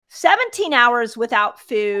17 hours without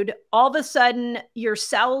food, all of a sudden your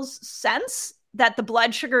cells sense that the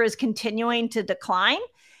blood sugar is continuing to decline,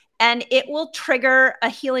 and it will trigger a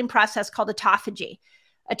healing process called autophagy.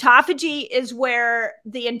 Autophagy is where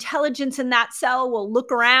the intelligence in that cell will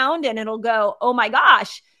look around and it'll go, oh my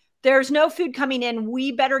gosh, there's no food coming in.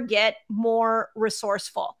 We better get more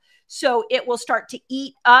resourceful. So it will start to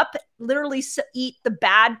eat up, literally eat the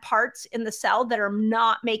bad parts in the cell that are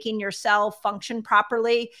not making your cell function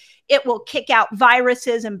properly. It will kick out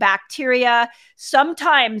viruses and bacteria.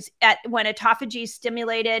 Sometimes when autophagy is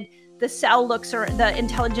stimulated, the cell looks, or the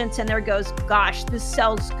intelligence in there goes, gosh, this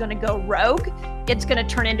cell's going to go rogue. It's going to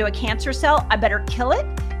turn into a cancer cell. I better kill it.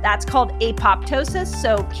 That's called apoptosis.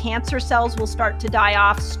 So cancer cells will start to die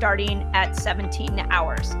off starting at 17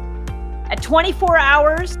 hours. At 24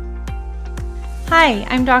 hours. Hi,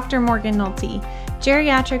 I'm Dr. Morgan Nolte,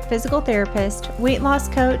 geriatric physical therapist, weight loss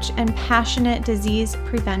coach, and passionate disease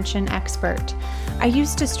prevention expert. I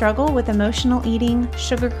used to struggle with emotional eating,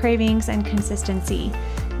 sugar cravings, and consistency.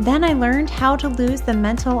 Then I learned how to lose the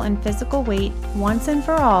mental and physical weight once and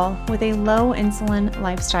for all with a low insulin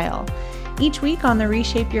lifestyle. Each week on the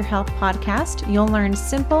Reshape Your Health podcast, you'll learn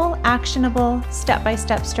simple, actionable,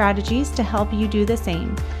 step-by-step strategies to help you do the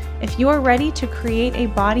same. If you're ready to create a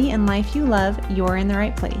body and life you love, you're in the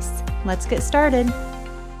right place. Let's get started.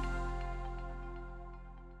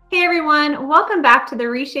 Hey everyone, welcome back to the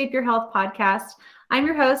Reshape Your Health podcast. I'm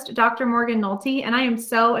your host, Dr. Morgan Nolte, and I am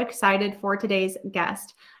so excited for today's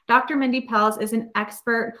guest. Dr. Mindy Pelz is an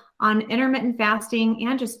expert on intermittent fasting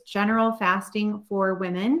and just general fasting for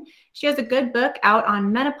women. She has a good book out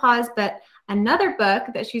on menopause, but another book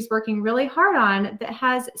that she's working really hard on that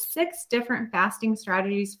has 6 different fasting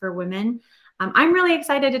strategies for women. I'm really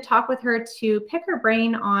excited to talk with her to pick her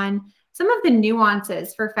brain on some of the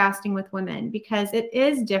nuances for fasting with women, because it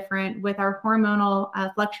is different with our hormonal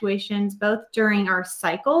fluctuations, both during our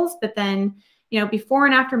cycles, but then, before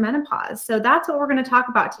and after menopause. So that's what we're going to talk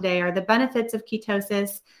about today, are the benefits of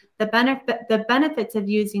ketosis, the benefits of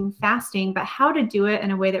using fasting, but how to do it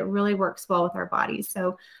in a way that really works well with our bodies.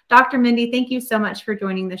 So Dr. Mindy, thank you so much for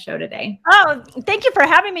joining the show today. Oh, thank you for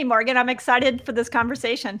having me, Morgan. I'm excited for this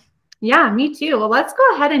conversation. Yeah, me too. Well, let's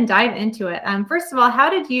go ahead and dive into it. First of all, how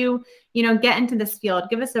did you, get into this field?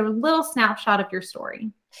 Give us a little snapshot of your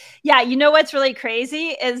story. Yeah. What's really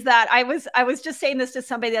crazy is that I was just saying this to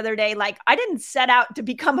somebody the other day, like I didn't set out to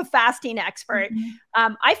become a fasting expert.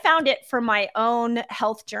 Mm-hmm. I found it for my own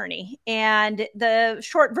health journey. And the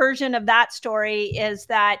short version of that story is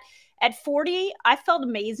that at 40, I felt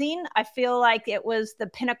amazing. I feel like it was the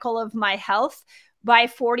pinnacle of my health. By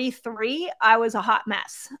 43, I was a hot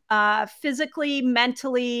mess, physically,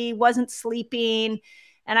 mentally, wasn't sleeping.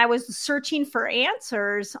 And I was searching for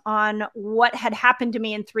answers on what had happened to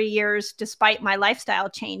me in 3 years, despite my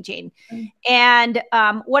lifestyle changing. Mm-hmm. And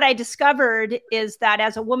what I discovered is that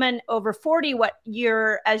as a woman over 40,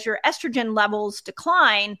 as your estrogen levels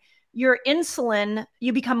decline, you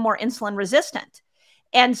become more insulin resistant.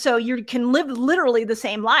 And so you can live literally the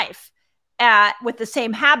same life with the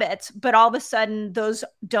same habits, but all of a sudden those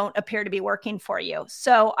don't appear to be working for you.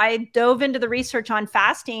 So I dove into the research on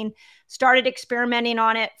fasting, started experimenting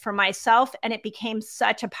on it for myself, and it became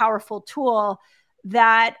such a powerful tool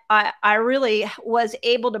that I really was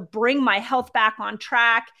able to bring my health back on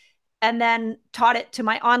track, and then taught it to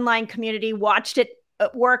my online community, watched it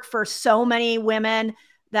work for so many women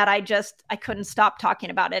that I couldn't stop talking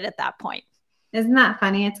about it at that point. Isn't that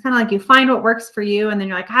funny? It's kind of like you find what works for you, and then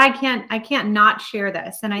you're like, I can't not share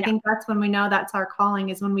this. And I think that's when we know that's our calling,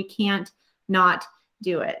 is when we can't not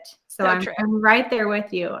do it. So I'm right there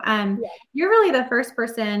with you. You're really the first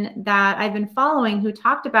person that I've been following who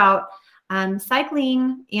talked about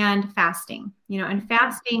cycling and fasting, and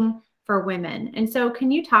fasting for women. And so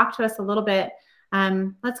can you talk to us a little bit?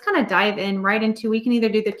 Let's kind of dive in right into, we can either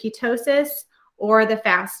do the ketosis or the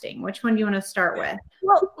fasting. Which one do you want to start with?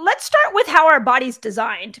 Well, let's start with how our body's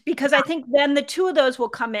designed, because I think then the two of those will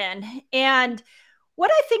come in. And what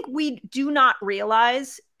I think we do not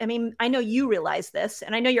realize, I know you realize this,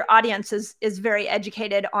 and I know your audience is very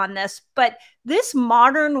educated on this, but this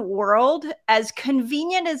modern world, as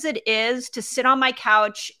convenient as it is to sit on my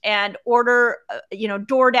couch and order,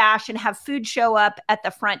 DoorDash and have food show up at the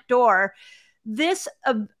front door, this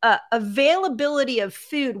availability of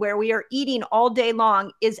food where we are eating all day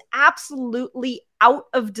long is absolutely out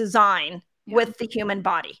of design with the human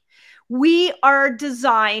body. We are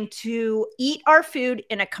designed to eat our food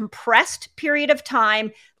in a compressed period of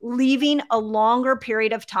time, leaving a longer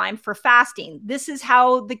period of time for fasting. This is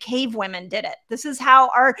how the cave women did it. This is how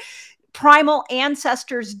our primal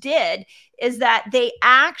ancestors did, is that they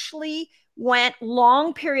actually went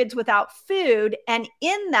long periods without food. And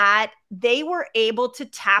in that, they were able to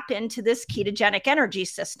tap into this ketogenic energy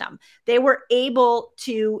system. They were able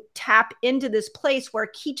to tap into this place where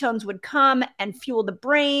ketones would come and fuel the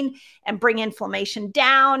brain and bring inflammation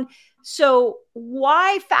down. So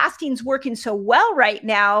why fasting's working so well right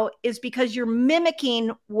now is because you're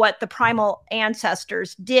mimicking what the primal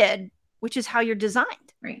ancestors did, which is how you're designed.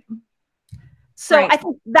 Right. So I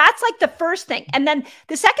think that's like the first thing. And then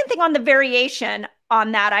the second thing on the variation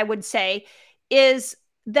on that, I would say, is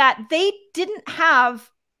that they didn't have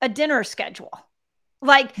a dinner schedule.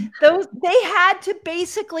 Like they had to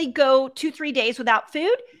basically go 2-3 days without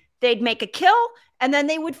food. They'd make a kill and then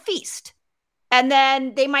they would feast. And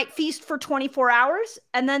then they might feast for 24 hours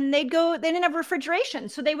and then they didn't have refrigeration.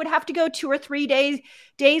 So they would have to go 2 or 3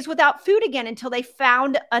 days without food again until they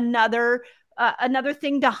found another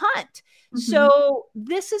thing to hunt. Mm-hmm. So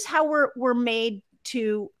this is how we're made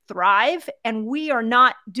to thrive. And we are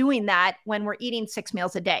not doing that when we're eating 6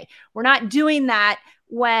 meals a day. We're not doing that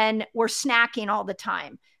when we're snacking all the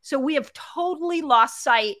time. So we have totally lost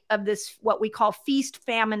sight of this, what we call feast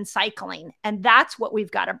famine cycling. And that's what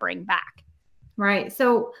we've got to bring back. Right.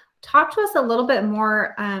 So talk to us a little bit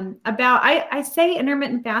more about, I say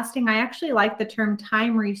intermittent fasting. I actually like the term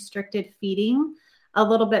time restricted feeding a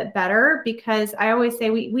little bit better, because I always say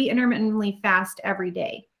we intermittently fast every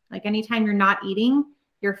day. Like anytime you're not eating,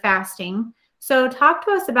 you're fasting. So talk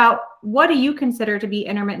to us about, what do you consider to be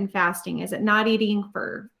intermittent fasting? Is it not eating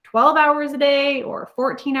for 12 hours a day or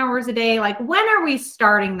 14 hours a day? Like, when are we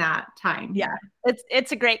starting that time? Yeah,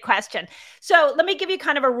 it's a great question. So let me give you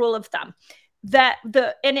kind of a rule of thumb.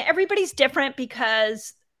 And everybody's different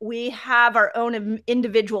because we have our own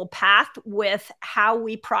individual path with how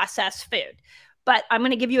we process food. But I'm going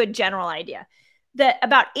to give you a general idea that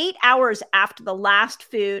about 8 hours after the last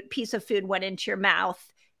piece of food went into your mouth,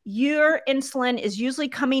 your insulin is usually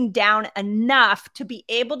coming down enough to be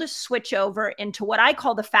able to switch over into what I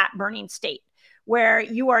call the fat burning state, where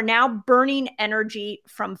you are now burning energy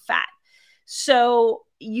from fat. So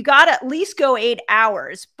you got to at least go 8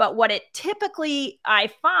 hours. But what it typically, I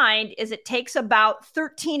find, is it takes about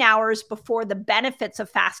 13 hours before the benefits of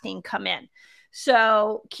fasting come in.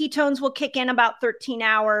 So ketones will kick in about 13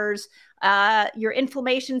 hours. Your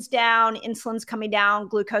inflammation's down, insulin's coming down,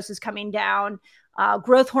 glucose is coming down,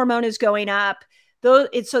 growth hormone is going up.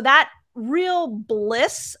 So that real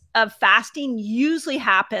bliss of fasting usually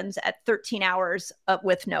happens at 13 hours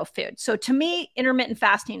with no food. So to me, intermittent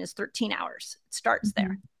fasting is 13 hours. It starts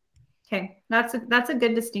there. Okay, that's a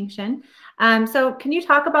good distinction. So can you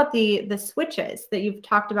talk about the switches that you've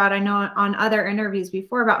talked about? I know on other interviews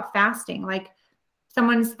before about fasting, like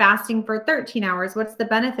someone's fasting for 13 hours. What's the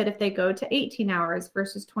benefit if they go to 18 hours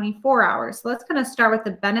versus 24 hours? So let's kind of start with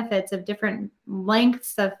the benefits of different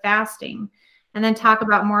lengths of fasting, and then talk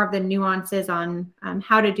about more of the nuances on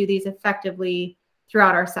how to do these effectively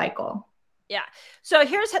throughout our cycle. Yeah. So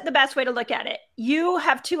here's the best way to look at it. You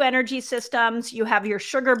have 2 energy systems. You have your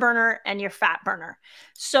sugar burner and your fat burner.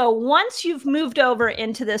 So once you've moved over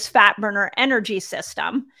into this fat burner energy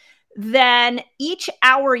system, then each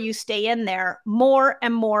hour you stay in there, more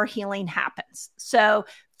and more healing happens. So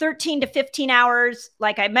 13 to 15 hours,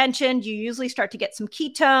 like I mentioned, you usually start to get some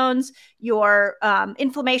ketones, your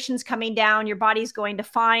inflammation's coming down, your body's going to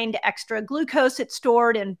find extra glucose it's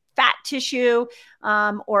stored in fat tissue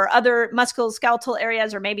or other musculoskeletal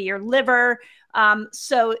areas, or maybe your liver.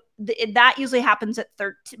 So that usually happens at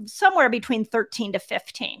somewhere between 13 to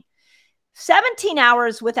 15. 17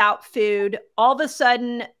 hours without food, all of a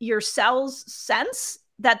sudden your cells sense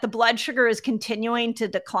that the blood sugar is continuing to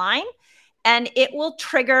decline, and it will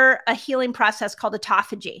trigger a healing process called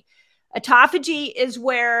autophagy. Autophagy is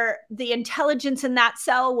where the intelligence in that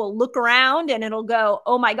cell will look around and it'll go,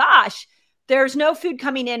 oh my gosh, there's no food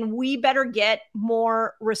coming in. We better get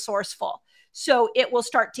more resourceful. So it will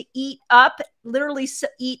start to literally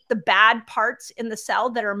eat the bad parts in the cell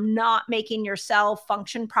that are not making your cell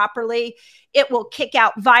function properly. It will kick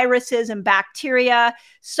out viruses and bacteria.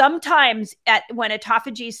 Sometimes when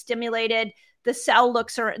autophagy is stimulated, the cell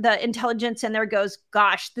the intelligence in there goes,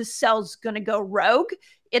 gosh, this cell's going to go rogue.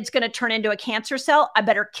 It's going to turn into a cancer cell. I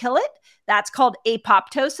better kill it. That's called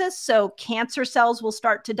apoptosis. So cancer cells will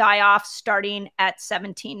start to die off starting at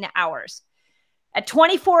 17 hours. At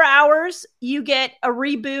 24 hours, you get a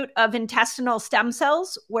reboot of intestinal stem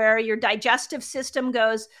cells where your digestive system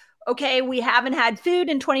goes, okay, we haven't had food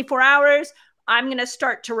in 24 hours. I'm going to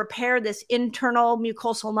start to repair this internal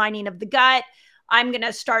mucosal lining of the gut. I'm going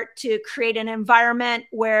to start to create an environment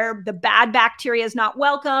where the bad bacteria is not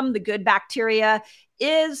welcome, the good bacteria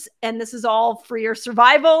is, and this is all for your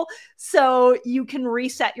survival. So you can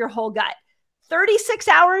reset your whole gut. 36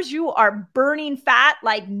 hours, you are burning fat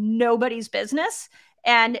like nobody's business.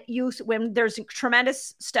 And when there's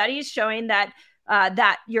tremendous studies showing that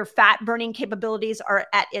your fat burning capabilities are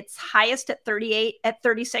at its highest at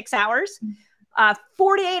 36 hours.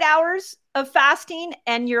 48 hours of fasting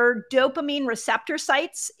and your dopamine receptor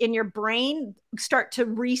sites in your brain start to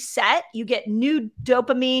reset. You get new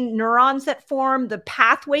dopamine neurons that form. The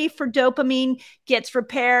pathway for dopamine gets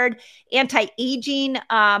repaired. Anti-aging,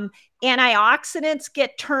 antioxidants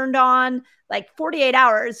get turned on. Like 48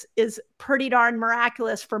 hours is pretty darn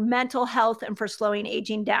miraculous for mental health and for slowing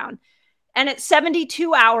aging down. And at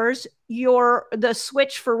 72 hours, the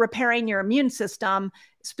switch for repairing your immune system,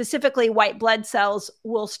 specifically white blood cells,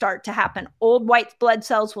 will start to happen. Old white blood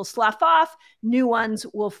cells will slough off, new ones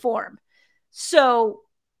will form. So,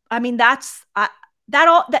 I mean, that's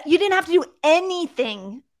that you didn't have to do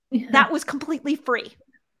anything. That was completely free.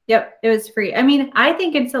 Yep, it was free. I mean, I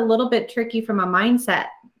think it's a little bit tricky from a mindset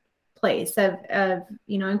place of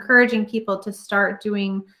encouraging people to start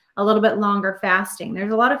doing a little bit longer fasting.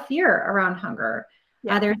 There's a lot of fear around hunger.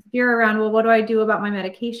 Yeah. There's fear around, well, what do I do about my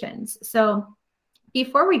medications? So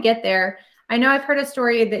before we get there, I know I've heard a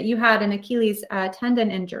story that you had an Achilles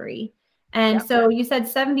tendon injury. And so you said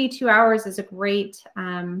 72 hours is a great,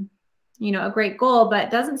 a great goal,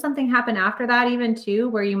 but doesn't something happen after that even too,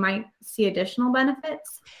 where you might see additional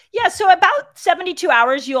benefits? Yeah. So about 72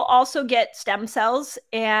 hours, you'll also get stem cells,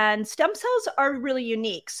 and stem cells are really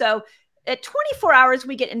unique. So at 24 hours,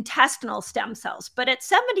 we get intestinal stem cells, but at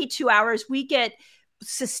 72 hours, we get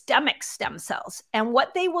systemic stem cells. And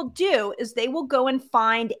what they will do is they will go and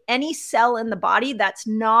find any cell in the body that's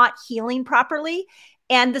not healing properly,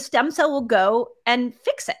 and the stem cell will go and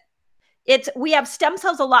fix it. We have stem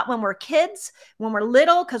cells a lot when we're kids, when we're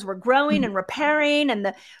little, because we're growing and repairing.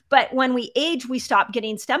 But when we age, we stop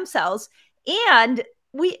getting stem cells. And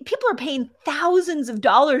people are paying thousands of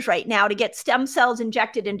dollars right now to get stem cells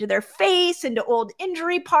injected into their face, into old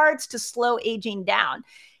injury parts to slow aging down.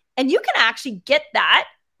 And you can actually get that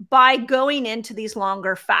by going into these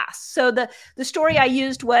longer fasts. So the story I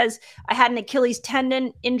used was I had an Achilles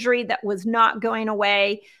tendon injury that was not going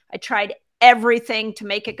away. I tried everything to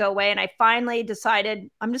make it go away. And I finally decided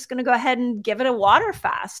I'm just going to go ahead and give it a water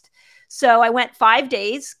fast. So I went 5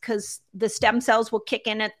 days because the stem cells will kick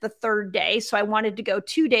in at the third day. So I wanted to go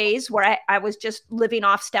 2 days where I was just living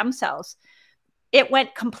off stem cells. It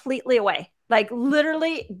went completely away, like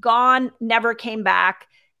literally gone, never came back.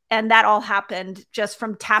 And that all happened just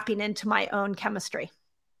from tapping into my own chemistry.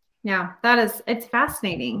 Yeah, it's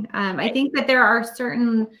fascinating. I think that there are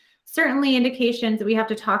certainly indications that we have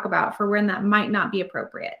to talk about for when that might not be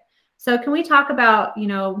appropriate. So can we talk about,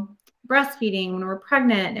 breastfeeding when we're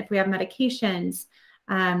pregnant, if we have medications,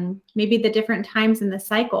 maybe the different times in the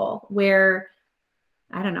cycle where,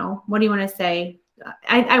 I don't know, what do you want to say?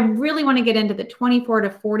 I really want to get into the 24 to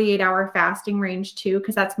 48 hour fasting range too,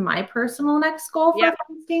 because that's my personal next goal for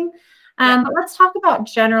fasting. But let's talk about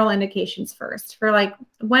general indications first for like,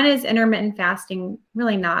 when is intermittent fasting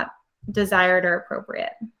really not desired or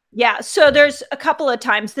appropriate? Yeah. So there's a couple of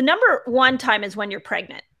times. The number one time is when you're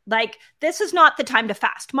pregnant. Like, this is not the time to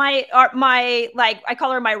fast. I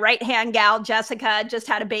call her my right-hand gal, Jessica, just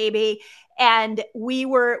had a baby. And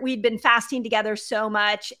we'd been fasting together so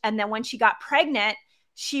much. And then when she got pregnant,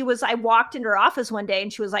 I walked into her office one day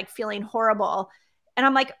and she was like feeling horrible. And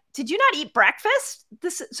I'm like, did you not eat breakfast?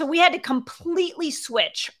 So we had to completely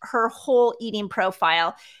switch her whole eating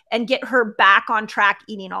profile and get her back on track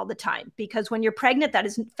eating all the time. Because when you're pregnant,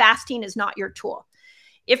 fasting is not your tool.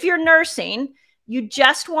 If you're nursing, you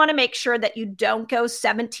just want to make sure that you don't go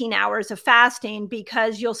 17 hours of fasting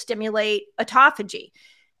because you'll stimulate autophagy.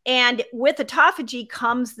 And with autophagy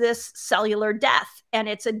comes this cellular death, and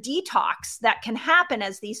it's a detox that can happen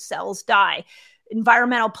as these cells die.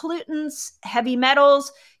 Environmental pollutants, heavy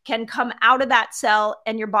metals can come out of that cell,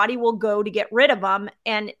 and your body will go to get rid of them.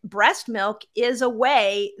 And breast milk is a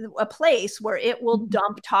place where it will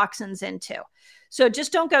dump toxins into. So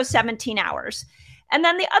just don't go 17 hours. And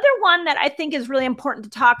then the other one that I think is really important to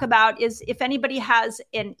talk about is if anybody has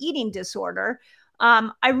an eating disorder,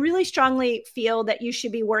 I really strongly feel that you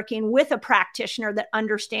should be working with a practitioner that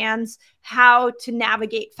understands how to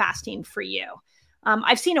navigate fasting for you.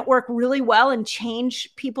 I've seen it work really well and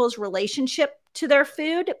change people's relationship to their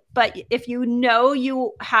food. But if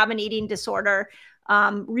you have an eating disorder,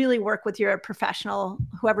 really work with your professional,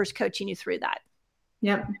 whoever's coaching you through that.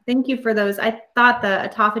 Yep. Thank you for those. I thought the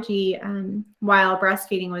autophagy while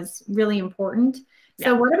breastfeeding was really important.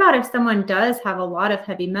 So what about if someone does have a lot of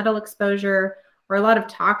heavy metal exposure or a lot of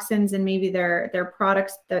toxins and maybe their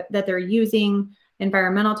products that they're using,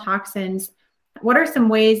 environmental toxins? what are some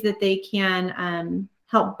ways that they can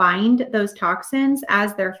help bind those toxins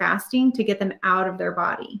as they're fasting to get them out of their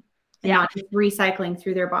body and not just recycling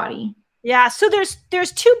through their body? Yeah, so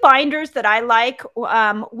there's two binders that I like.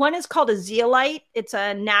 One is called a zeolite. It's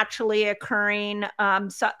a naturally occurring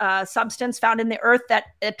substance found in the earth that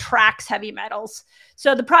attracts heavy metals.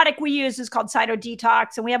 So the product we use is called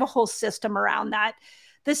Cytodetox, and we have a whole system around that.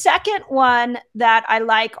 The second one that I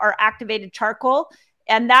like are activated charcoal.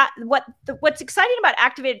 And that what's exciting about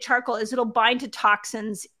activated charcoal is it'll bind to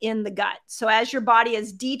toxins in the gut. So as your body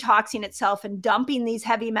is detoxing itself and dumping these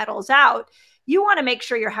heavy metals out, you want to make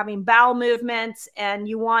sure you're having bowel movements, and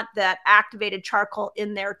you want that activated charcoal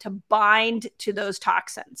in there to bind to those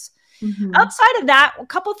toxins. Mm-hmm. Outside of that, a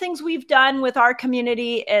couple things we've done with our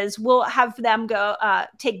community is we'll have them go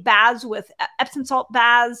take baths with Epsom salt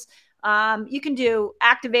baths. You can do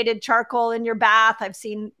activated charcoal in your bath. I've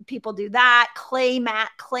seen people do that. Clay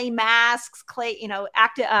masks,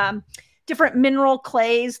 different mineral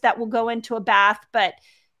clays that will go into a bath. But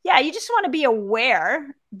yeah, you just want to be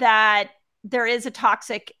aware that there is a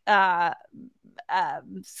toxic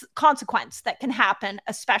consequence that can happen,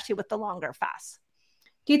 especially with the longer fasts.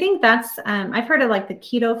 Do you think that's, I've heard of like the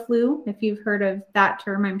keto flu, if you've heard of that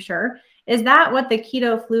term, I'm sure. Is that what the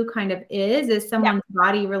keto flu kind of is? Is someone's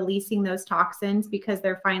body releasing those toxins because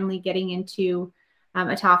they're finally getting into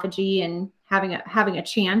autophagy and having a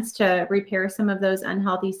chance to repair some of those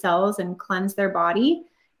unhealthy cells and cleanse their body?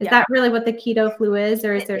 Is that really what the keto flu is,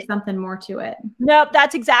 or is there something more to it? No,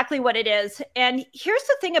 that's exactly what it is. And here's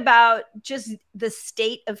the thing about just the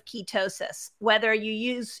state of ketosis, whether you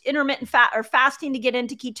use intermittent fat or fasting to get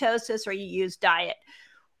into ketosis, or you use diet.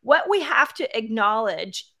 What we have to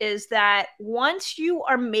acknowledge is that once you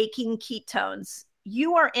are making ketones,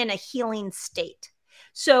 you are in a healing state.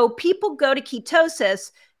 So people go to ketosis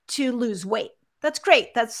to lose weight. That's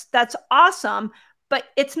great. That's awesome. But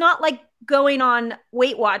it's not like going on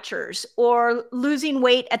Weight Watchers or losing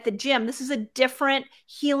weight at the gym. This is a different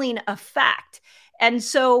healing effect. And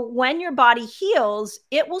so when your body heals,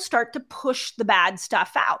 it will start to push the bad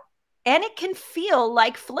stuff out. And it can feel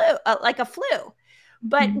like a flu.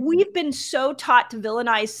 But we've been so taught to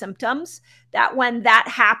villainize symptoms that when that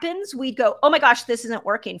happens, we go, oh my gosh, this isn't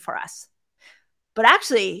working for us. But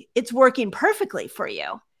actually, it's working perfectly for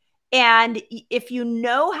you. And if you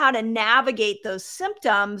know how to navigate those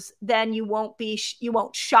symptoms, then you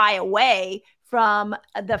won't shy away from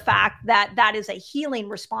the fact that that is a healing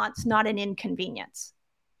response, not an inconvenience.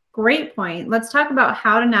 Great point. Let's talk about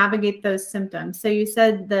how to navigate those symptoms. So you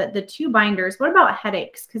said the two binders. What about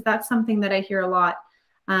headaches? Because that's something that I hear a lot.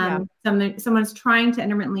 Someone's trying to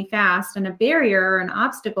intermittently fast, and a barrier or an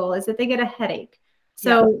obstacle is that they get a headache.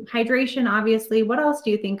 So hydration, obviously. What else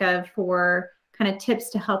do you think of for kind of tips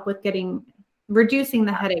to help with reducing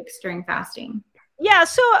the headaches during fasting? Yeah.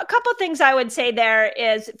 So a couple of things I would say there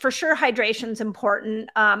is, for sure, hydration is important.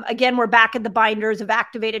 Again, we're back at the binders of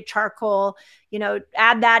activated charcoal,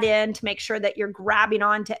 add that in to make sure that you're grabbing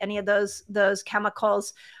onto any of those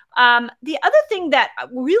chemicals. The other thing that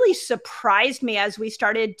really surprised me as we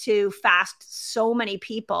started to fast so many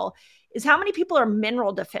people is how many people are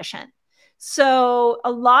mineral deficient. So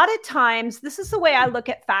a lot of times, this is the way I look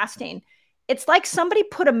at fasting. It's like somebody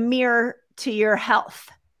put a mirror to your health.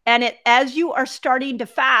 And as you are starting to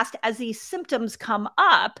fast, as these symptoms come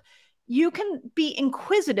up, you can be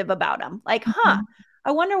inquisitive about them. Like,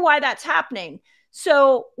 I wonder why that's happening.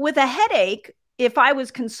 So with a headache, if I was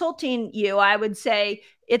consulting you, I would say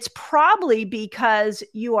it's probably because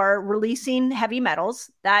you are releasing heavy metals.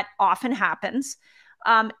 That often happens.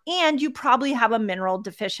 And you probably have a mineral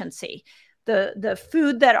deficiency. The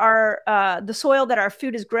food the soil that our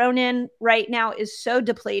food is grown in right now is so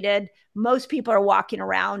depleted. Most people are walking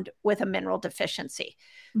around with a mineral deficiency.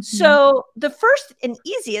 Mm-hmm. So the first and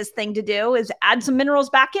easiest thing to do is add some minerals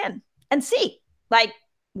back in and see, like,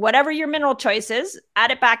 whatever your mineral choice is,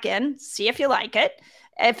 add it back in, see if you like it.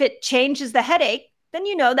 If it changes the headache, then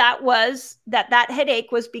you know that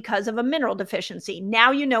headache was because of a mineral deficiency.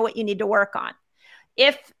 Now you know what you need to work on.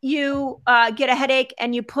 If you get a headache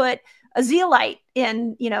and you put a zeolite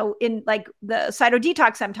in like the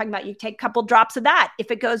Cytodetox I'm talking about, you take a couple drops of that.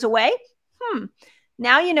 If it goes away,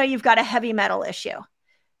 now you know you've got a heavy metal issue.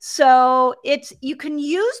 So you can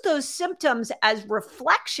use those symptoms as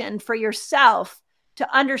reflection for yourself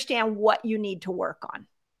to understand what you need to work on.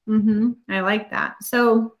 Mm-hmm. I like that.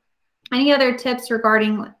 So any other tips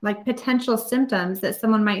regarding like potential symptoms that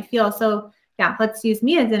someone might feel? So yeah, let's use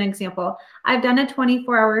me as an example. I've done a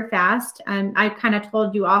 24-hour fast, and I kind of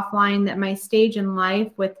told you offline that my stage in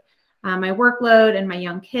life with my workload and my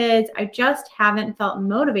young kids, I just haven't felt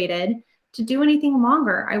motivated to do anything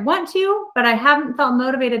longer. I want to, but I haven't felt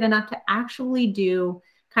motivated enough to actually do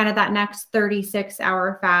kind of that next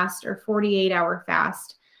 36-hour fast or 48-hour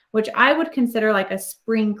fast, which I would consider like a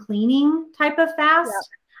spring cleaning type of fast.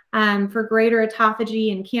 For greater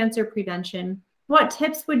autophagy and cancer prevention. What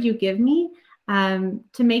tips would you give me to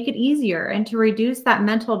make it easier and to reduce that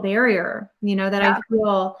mental barrier, that I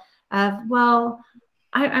feel of, well,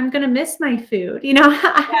 I'm going to miss my food,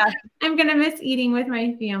 I'm going to miss eating with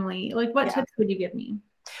my family. Like, what tips would you give me?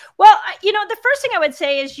 Well, the first thing I would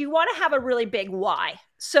say is you want to have a really big why.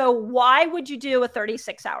 So why would you do a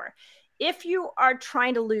 36-hour? If you are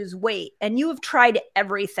trying to lose weight and you have tried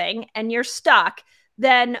everything and you're stuck,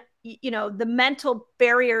 then, the mental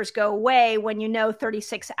barriers go away when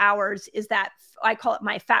 36 hours is that, I call it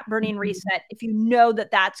my fat burning reset, if you know that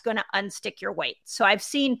that's going to unstick your weight. So I've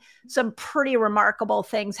seen some pretty remarkable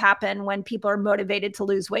things happen when people are motivated to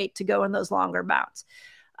lose weight to go in those longer bouts.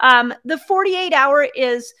 The 48-hour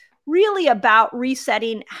is really about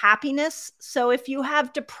resetting happiness. So if you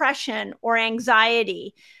have depression or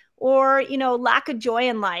anxiety or, lack of joy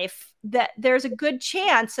in life, that there's a good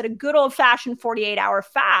chance that a good old fashioned 48-hour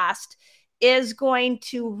fast is going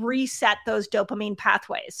to reset those dopamine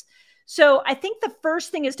pathways. So I think the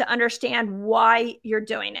first thing is to understand why you're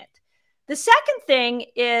doing it. The second thing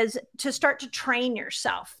is to start to train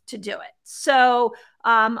yourself to do it. So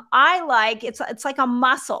it's like a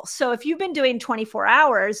muscle. So if you've been doing 24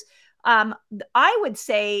 hours, I would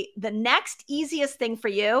say the next easiest thing for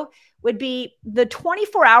you would be the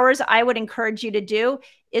 24 hours I would encourage you to do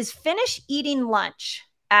is finish eating lunch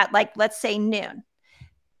at let's say noon,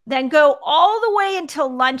 then go all the way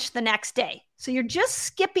until lunch the next day. So you're just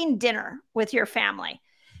skipping dinner with your family.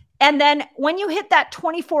 And then when you hit that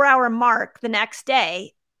 24-hour mark the next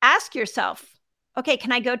day, ask yourself, okay,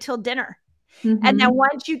 can I go till dinner? Mm-hmm. And then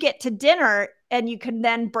once you get to dinner and you can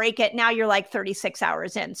then break it, now you're like 36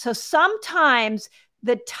 hours in. So sometimes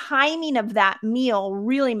the timing of that meal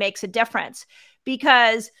really makes a difference,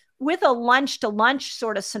 because with a lunch to lunch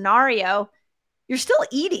sort of scenario, you're still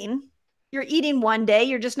eating. You're eating one day,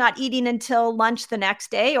 you're just not eating until lunch the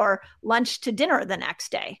next day or lunch to dinner the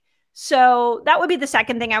next day. So that would be the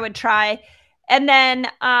second thing I would try. And then,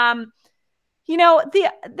 the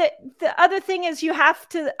other thing is you have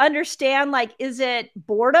to understand, is it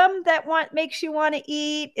boredom that makes you want to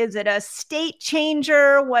eat? Is it a state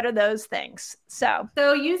changer? What are those things? So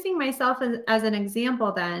using myself as an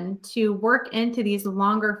example then to work into these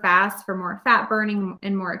longer fasts for more fat burning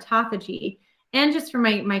and more autophagy, and just for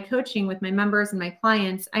my coaching with my members and my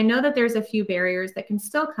clients, I know that there's a few barriers that can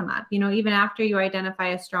still come up, even after you identify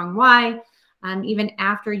a strong why, even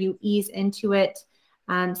after you ease into it.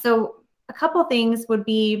 So a couple things would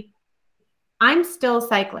be, I'm still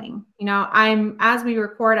cycling. As we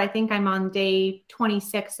record, I think I'm on day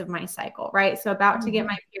 26 of my cycle, right? So about to get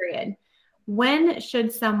my period. When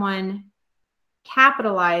should someone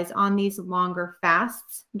capitalize on these longer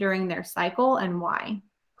fasts during their cycle, and why?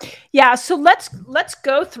 Yeah. So let's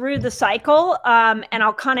go through the cycle, and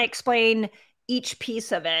I'll kind of explain each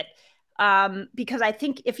piece of it. Because I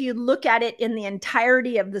think if you look at it in the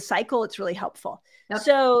entirety of the cycle, it's really helpful. Yep.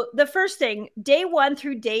 So the first thing, day 1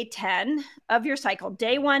 through day 10 of your cycle,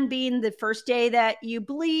 day 1 being the first day that you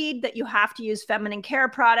bleed, that you have to use feminine care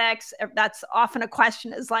products. That's often a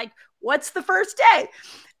question, is what's the first day?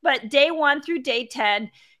 But day 1 through day 10,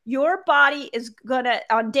 your body is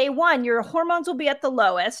on day 1, your hormones will be at the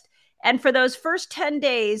lowest. And for those first 10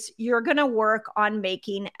 days, you're going to work on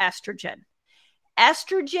making estrogen.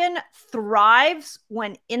 Estrogen thrives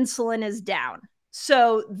when insulin is down.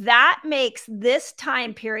 So that makes this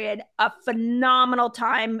time period a phenomenal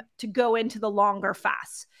time to go into the longer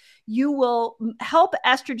fasts. You will help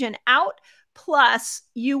estrogen out, plus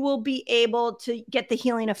you will be able to get the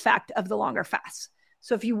healing effect of the longer fasts.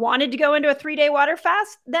 So if you wanted to go into a 3-day water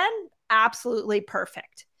fast, then absolutely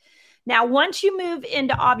perfect. Now, once you move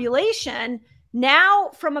into ovulation, now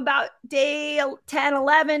from about day 10,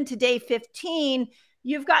 11 to day 15,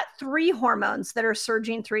 you've got 3 hormones that are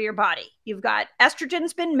surging through your body. You've got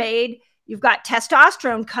estrogen's been made, you've got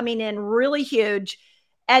testosterone coming in really huge,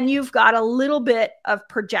 and you've got a little bit of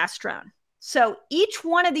progesterone. So each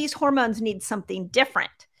one of these hormones needs something different.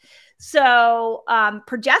 So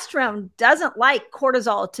progesterone doesn't like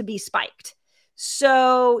cortisol to be spiked.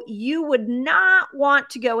 So you would not want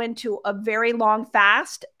to go into a very long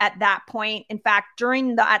fast at that point. In fact,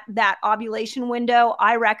 during that ovulation window,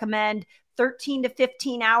 I recommend 13 to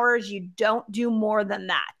 15 hours. You don't do more than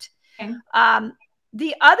that. Okay.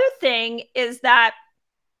 The other thing is that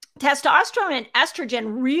testosterone and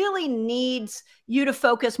estrogen really needs you to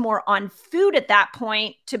focus more on food at that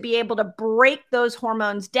point to be able to break those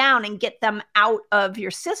hormones down and get them out of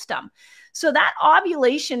your system. So that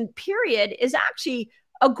ovulation period is actually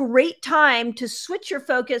a great time to switch your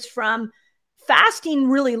focus from fasting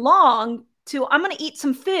really long to I'm going to eat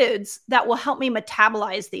some foods that will help me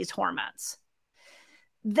metabolize these hormones.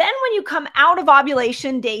 Then when you come out of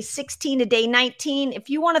ovulation, day 16 to day 19, if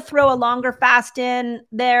you want to throw a longer fast in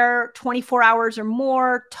there, 24 hours or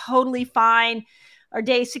more, totally fine. Or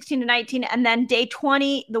day 16 to 19. And then day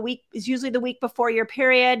 20, the week is usually the week before your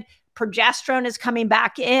period. Progesterone is coming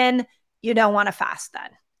back in. You don't want to fast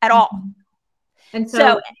then at all. And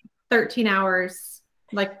so 13 hours,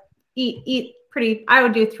 like eat pretty, I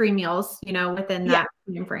would do 3 meals, within that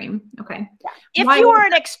time frame. Okay. Yeah.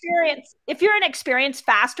 If you're an experienced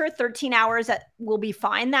faster, 13 hours that will be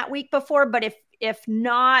fine that week before. But if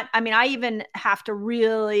not, I mean, I even have to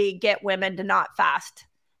really get women to not fast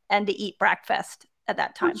and to eat breakfast at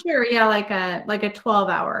that time. Sure. Yeah. Like a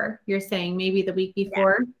 12-hour, you're saying maybe the week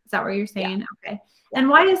before. Yeah. Is that what you're saying? Yeah. Okay. Yeah. And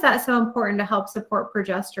why is that so important to help support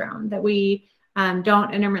progesterone, that we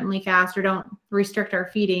don't intermittently fast or don't restrict our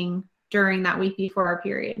feeding during that week before our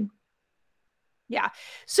period? Yeah.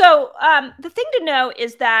 So the thing to know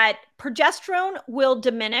is that progesterone will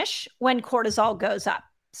diminish when cortisol goes up.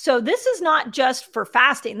 So this is not just for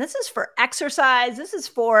fasting. This is for exercise. This is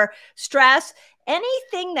for stress.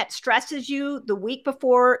 Anything that stresses you the week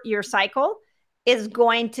before your cycle is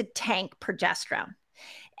going to tank progesterone.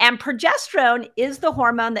 And progesterone is the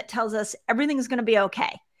hormone that tells us everything's going to be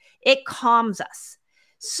okay. It calms us.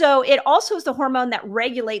 So it also is the hormone that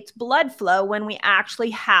regulates blood flow when we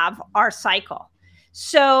actually have our cycle.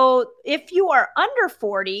 So if you are under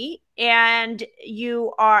 40 and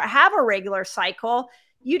you have a regular cycle,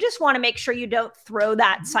 you just want to make sure you don't throw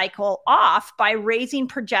that cycle off by raising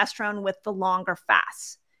progesterone with the longer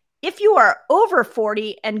fasts. If you are over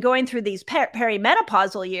 40 and going through these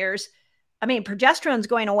perimenopausal years, I mean, progesterone's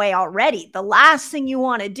going away already. The last thing you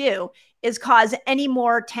want to do is cause any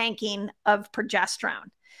more tanking of progesterone.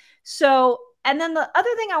 So, and then the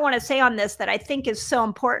other thing I want to say on this that I think is so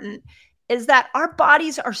important is that our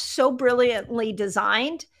bodies are so brilliantly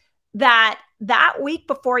designed that week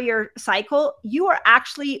before your cycle, you are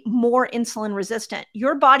actually more insulin resistant.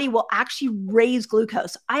 Your body will actually raise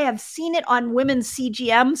glucose. I have seen it on women's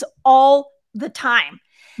CGMs all the time.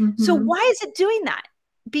 Mm-hmm. So why is it doing that?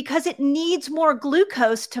 Because it needs more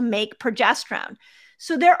glucose to make progesterone.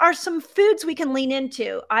 So there are some foods we can lean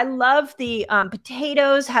into. I love the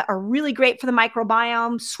potatoes are really great for the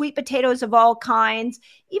microbiome. Sweet potatoes of all kinds.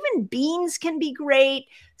 Even beans can be great.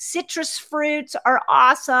 Citrus fruits are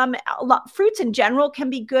awesome. Fruits in general can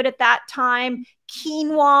be good at that time.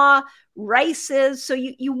 Quinoa, rices. So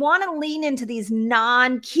you want to lean into these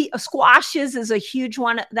squashes is a huge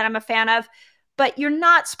one that I'm a fan of. But you're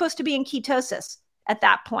not supposed to be in ketosis at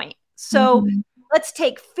that point. So let's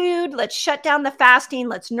take food, let's shut down the fasting,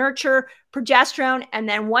 let's nurture progesterone. And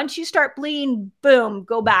then once you start bleeding, boom,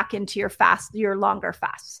 go back into your longer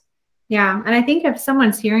fasts. Yeah. And I think if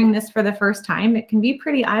someone's hearing this for the first time, it can be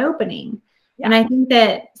pretty eye-opening. Yeah. And I think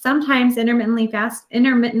that sometimes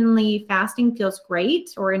intermittently fasting feels great,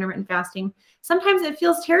 or intermittent fasting. Sometimes it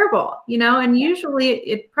feels terrible, and usually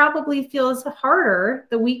it probably feels harder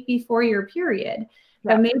the week before your period.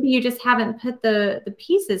 But maybe you just haven't put the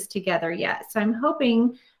pieces together yet. So I'm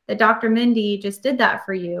hoping that Dr. Mindy just did that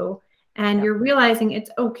for you. And you're realizing it's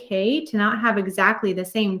okay to not have exactly the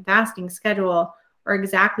same fasting schedule or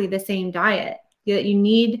exactly the same diet. That you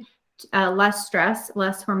need less stress,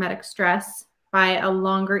 less hormetic stress by a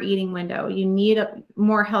longer eating window. You need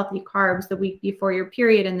more healthy carbs the week before your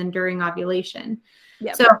period and then during ovulation.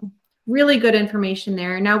 Yep. So really good information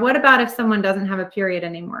there. Now, what about if someone doesn't have a period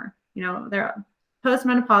anymore? They're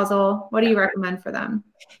postmenopausal, what do you recommend for them?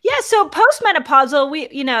 Yeah, so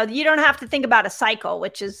postmenopausal, you don't have to think about a cycle,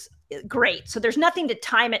 which is great. So there's nothing to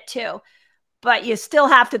time it to, but you still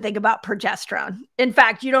have to think about progesterone. In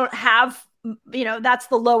fact, you don't have, that's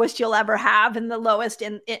the lowest you'll ever have and the lowest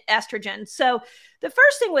in estrogen. So the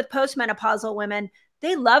first thing with postmenopausal women,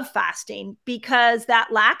 they love fasting because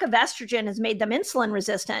that lack of estrogen has made them insulin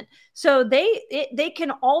resistant. So they can,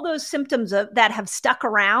 all those symptoms that have stuck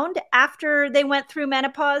around after they went through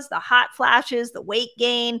menopause, the hot flashes, the weight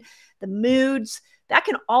gain, the moods, that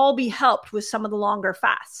can all be helped with some of the longer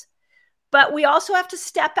fasts. But we also have to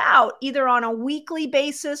step out either on a weekly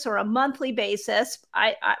basis or a monthly basis.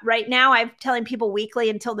 Right now, I'm telling people weekly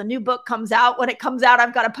until the new book comes out. When it comes out,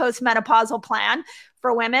 I've got a postmenopausal plan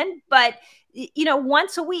for women. But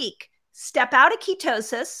once a week, step out of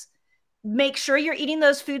ketosis, make sure you're eating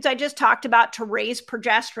those foods I just talked about to raise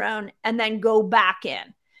progesterone, and then go back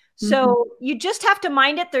in. So you just have to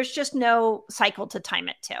mind it. There's just no cycle to time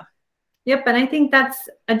it to. Yep. And I think that's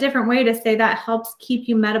a different way to say that helps keep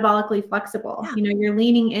you metabolically flexible. Yeah. You know, you're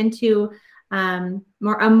leaning into a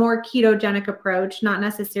more ketogenic approach, not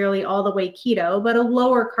necessarily all the way keto, but a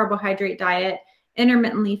lower carbohydrate diet,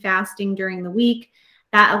 intermittently fasting during the week.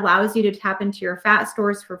 That allows you to tap into your fat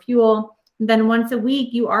stores for fuel. And then once a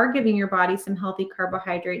week, you are giving your body some healthy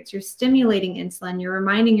carbohydrates. You're stimulating insulin. You're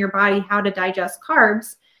reminding your body how to digest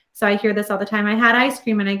carbs. So I hear this all the time. I had ice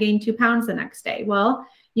cream and I gained 2 pounds the next day. Well,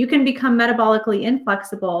 you can become metabolically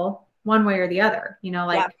inflexible one way or the other, you know,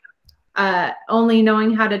 like only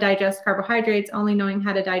knowing how to digest carbohydrates, only knowing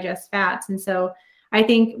how to digest fats. And so I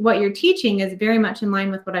think what you're teaching is very much in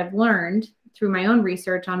line with what I've learned through my own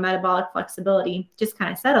research on metabolic flexibility, just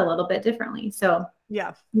kind of said a little bit differently. So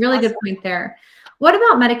yeah, really good point there. What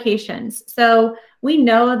about medications? So we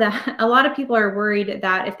know that a lot of people are worried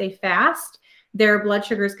that if they fast, their blood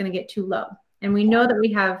sugar is going to get too low. And we know that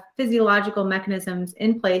we have physiological mechanisms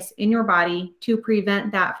in place in your body to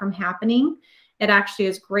prevent that from happening. It actually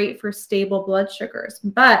is great for stable blood sugars.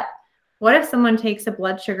 But what if someone takes a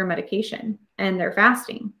blood sugar medication and they're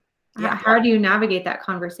fasting? Yeah. How do you navigate that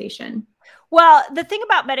conversation? Well, the thing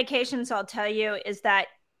about medications, I'll tell you, is that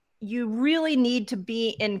you really need to be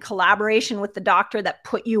in collaboration with the doctor that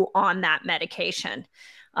put you on that medication.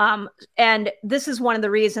 And this is one of the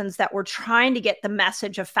reasons that we're trying to get the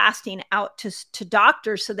message of fasting out to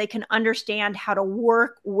doctors so they can understand how to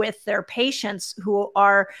work with their patients who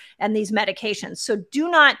are on these medications. So do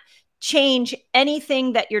not change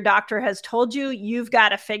anything that your doctor has told you. You've got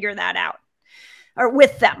to figure that out, or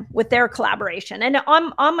with them, with their collaboration. And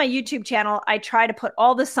on my YouTube channel, I try to put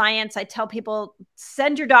all the science. I tell people,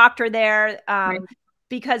 send your doctor there. Right.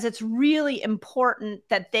 Because it's really important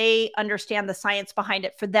that they understand the science behind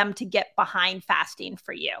it for them to get behind fasting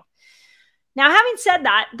for you. Now, having said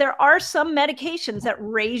that, there are some medications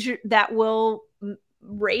that will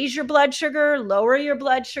raise your blood sugar, lower your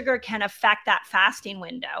blood sugar, can affect that fasting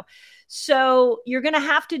window. So you're going to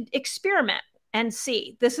have to experiment and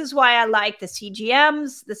see. This is why I like the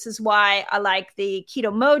CGMs. This is why I like the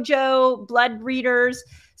Keto Mojo blood readers.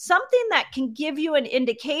 Something that can give you an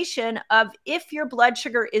indication of if your blood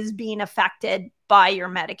sugar is being affected by your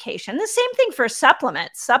medication. The same thing for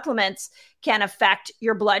supplements. Supplements can affect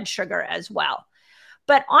your blood sugar as well.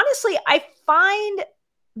 But honestly, I find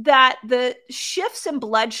that the shifts in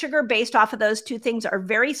blood sugar based off of those two things are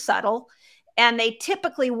very subtle, and they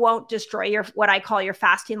typically won't destroy what I call your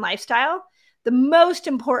fasting lifestyle. The most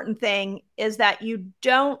important thing is that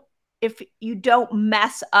if you don't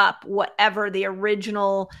mess up whatever the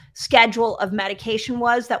original schedule of medication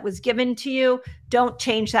was that was given to you, don't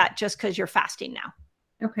change that just because you're fasting now.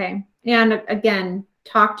 Okay. And again,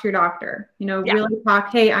 talk to your doctor, really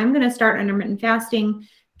talk, hey, I'm going to start intermittent fasting.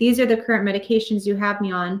 These are the current medications you have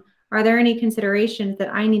me on. Are there any considerations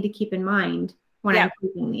that I need to keep in mind when I'm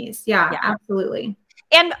taking these? Yeah, absolutely.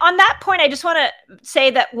 And on that point, I just want to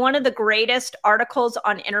say that one of the greatest articles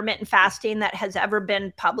on intermittent fasting that has ever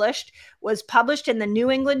been published was published in the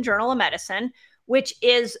New England Journal of Medicine, which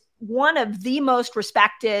is one of the most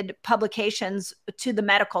respected publications to the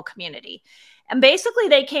medical community. And basically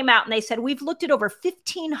they came out and they said, we've looked at over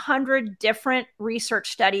 1,500 different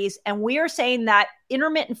research studies, and we are saying that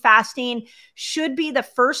intermittent fasting should be the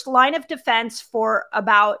first line of defense for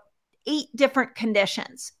about 8 different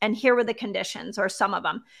conditions. And here were the conditions, or some of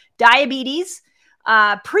them: diabetes,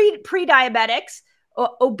 pre-diabetics,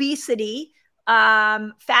 obesity,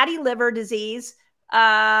 fatty liver disease,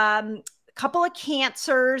 a couple of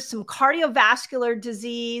cancers, some cardiovascular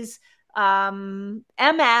disease,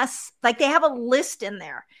 MS. Like, they have a list in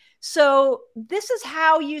there. So this is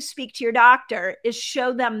how you speak to your doctor, is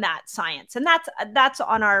show them that science. And that's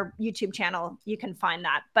on our YouTube channel. You can find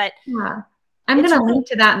that. But yeah. I'm going to link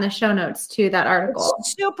to that in the show notes too, that article.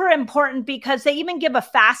 It's super important because they even give a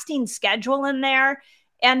fasting schedule in there.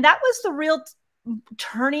 And that was the real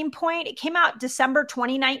turning point. It came out December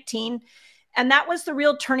 2019. And that was the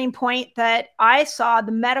real turning point that I saw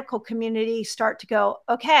the medical community start to go,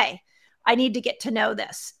 okay, I need to get to know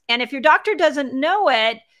this. And if your doctor doesn't know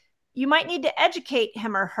it, you might need to educate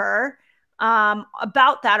him or her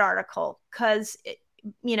about that article, because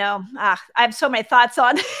I have so many thoughts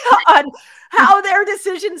on how their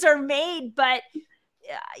decisions are made. But,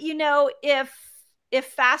 if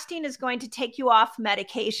fasting is going to take you off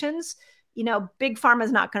medications, Big Pharma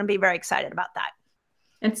is not going to be very excited about that.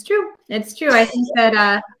 It's true. It's true. I think that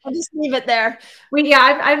I'll just leave it there.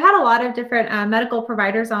 I've had a lot of different medical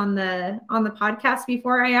providers on the podcast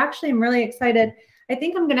before. I actually am really excited. I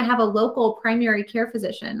think I'm going to have a local primary care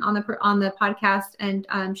physician on the podcast,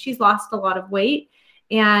 and she's lost a lot of weight.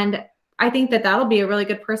 And I think that that'll be a really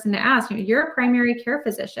good person to ask. You're a primary care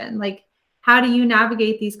physician. Like, how do you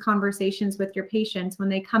navigate these conversations with your patients when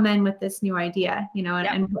they come in with this new idea?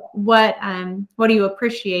 And what do you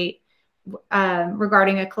appreciate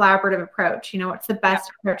regarding a collaborative approach? What's the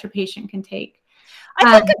best approach a patient can take?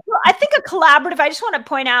 I think a collaborative, I just want to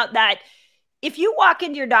point out that if you walk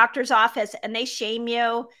into your doctor's office and they shame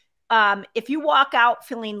you, if you walk out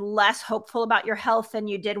feeling less hopeful about your health than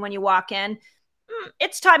you did when you walk in,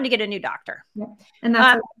 it's time to get a new doctor. Yeah. And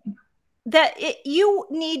that's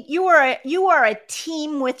you are a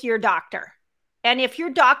team with your doctor. And if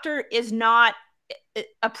your doctor is not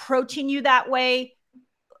approaching you that way,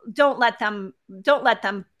 don't let them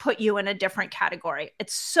put you in a different category.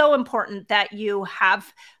 It's so important that you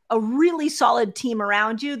have a really solid team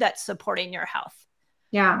around you that's supporting your health.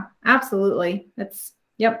 Yeah, absolutely.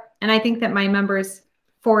 Yep. And I think that my members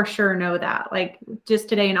for sure know that. Like, just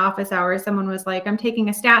today in office hours, someone was like, I'm taking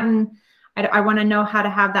a statin. I want to know how to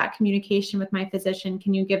have that communication with my physician.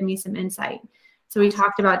 Can you give me some insight? So we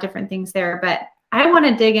talked about different things there, but I want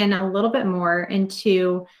to dig in a little bit more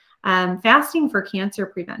into fasting for cancer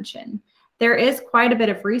prevention. There is quite a bit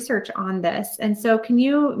of research on this. And so can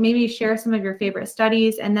you maybe share some of your favorite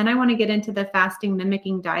studies? And then I want to get into the fasting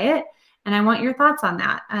mimicking diet. And I want your thoughts on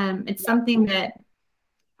that. It's something that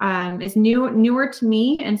is newer to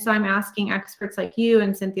me. And so I'm asking experts like you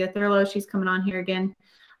and Cynthia Thurlow, she's coming on here again,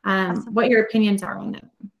 what your opinions are on that.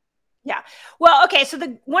 Yeah. Well, okay. So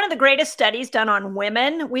one of the greatest studies done on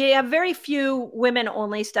women, we have very few women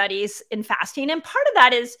only studies in fasting. And part of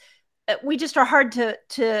that is we just are hard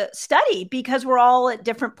to study because we're all at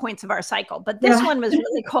different points of our cycle. But this one was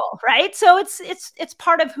really cool, right? So it's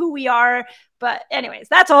part of who we are. But anyways,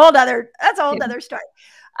 that's a whole other story.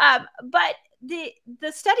 But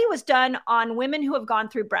the study was done on women who have gone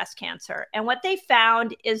through breast cancer. And what they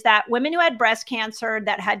found is that women who had breast cancer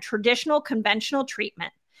that had traditional conventional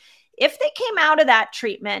treatment, if they came out of that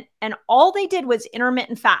treatment and all they did was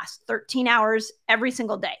intermittent fast, 13 hours every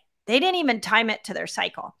single day, they didn't even time it to their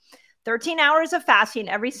cycle, 13 hours of fasting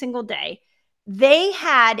every single day, they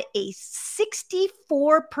had a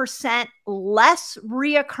 64% less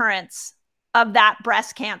reoccurrence of that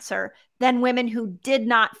breast cancer than women who did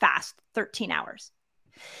not fast 13 hours.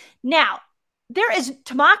 Now, there is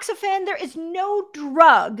tamoxifen, there is no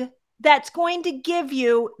drug that's going to give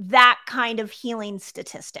you that kind of healing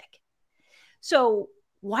statistic. So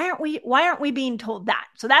why aren't we being told that?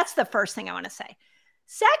 So that's the first thing I want to say.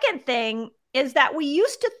 Second thing is that we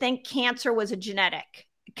used to think cancer was a genetic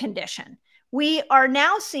condition. We are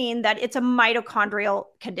now seeing that it's a mitochondrial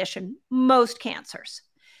condition, most cancers.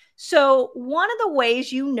 So one of the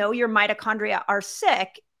ways you know your mitochondria are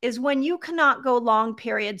sick is when you cannot go long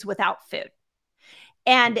periods without food.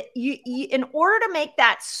 And you in order to make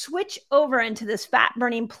that switch over into this fat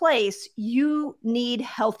burning place, you need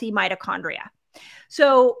healthy mitochondria.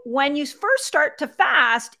 So when you first start to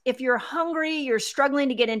fast, if you're hungry, you're struggling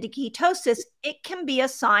to get into ketosis, it can be a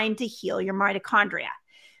sign to heal your mitochondria.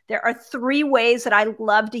 There are 3 ways that I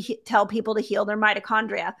love to tell people to heal their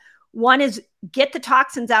mitochondria. One is get the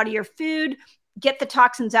toxins out of your food, get the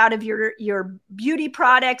toxins out of your beauty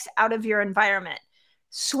products, out of your environment.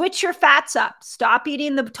 Switch your fats up. Stop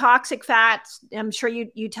eating the toxic fats. I'm sure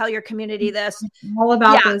you tell your community this. All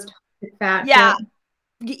about those toxic fats. Yeah.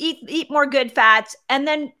 Eat more good fats, and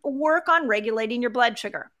then work on regulating your blood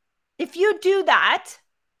sugar. If you do that,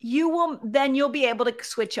 you'll be able to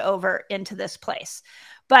switch over into this place.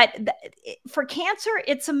 But for cancer,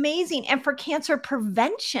 it's amazing. And for cancer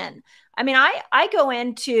prevention, I mean, I go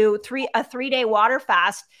into a 3-day water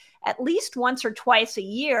fast at least once or twice a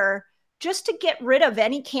year just to get rid of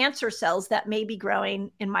any cancer cells that may be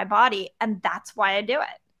growing in my body. And that's why I do it.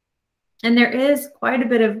 And there is quite a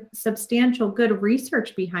bit of substantial good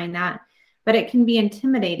research behind that, but it can be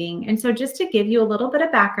intimidating. And so just to give you a little bit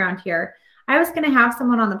of background here, I was going to have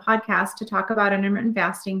someone on the podcast to talk about intermittent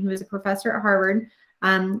fasting who is a professor at Harvard,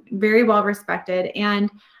 very well respected.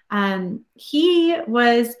 And he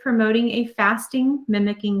was promoting a fasting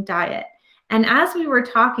mimicking diet. And as we were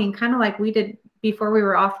talking, kind of like we did before we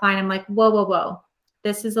were offline, I'm like, whoa.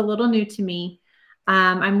 This is a little new to me.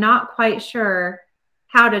 I'm not quite sure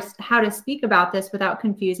how to speak about this without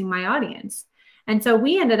confusing my audience. And so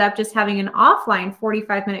we ended up just having an offline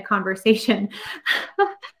 45-minute conversation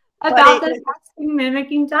about this fasting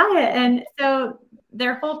mimicking diet. And so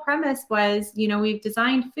their whole premise was, we've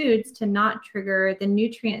designed foods to not trigger the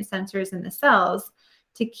nutrient sensors in the cells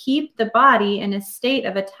to keep the body in a state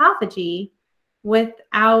of autophagy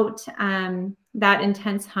without that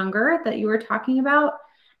intense hunger that you were talking about.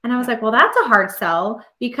 And I was like, well, that's a hard sell,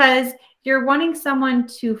 because you're wanting someone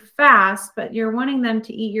to fast, but you're wanting them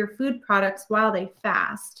to eat your food products while they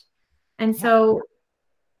fast. And so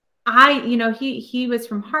he was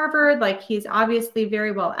from Harvard, like he's obviously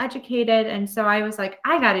very well educated. And so I was like,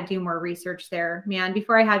 I got to do more research there, man.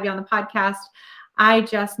 Before I have you on the podcast, I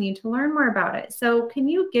just need to learn more about it. So can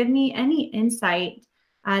you give me any insight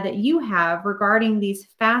that you have regarding these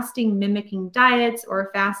fasting mimicking diets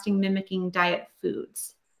or fasting mimicking diet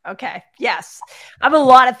foods? Okay. Yes. I have a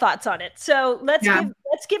lot of thoughts on it. So let's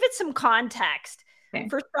give it some context. Okay.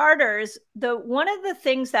 For starters, one of the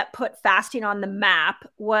things that put fasting on the map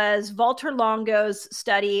was Valter Longo's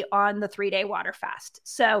study on the 3-day water fast.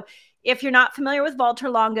 So if you're not familiar with Valter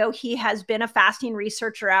Longo, he has been a fasting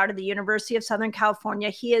researcher out of the University of Southern California.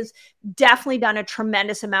 He has definitely done a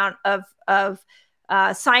tremendous amount of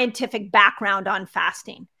scientific background on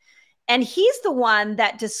fasting. And he's the one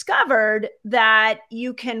that discovered that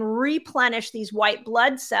you can replenish these white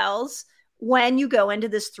blood cells when you go into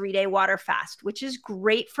this 3-day water fast, which is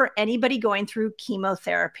great for anybody going through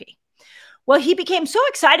chemotherapy. Well, he became so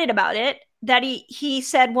excited about it that he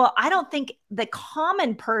said, well, I don't think the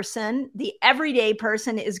common person, the everyday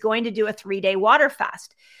person, is going to do a 3-day water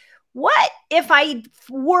fast. What if I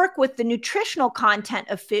work with the nutritional content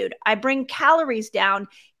of food? I bring calories down.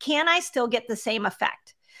 Can I still get the same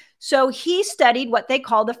effect? So he studied what they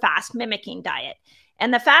call the fast mimicking diet.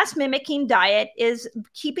 And the fast mimicking diet is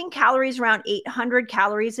keeping calories around 800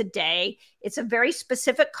 calories a day. It's a very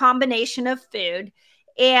specific combination of food.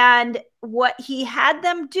 And what he had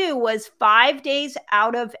them do was 5 days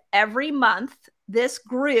out of every month, this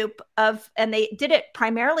group and they did it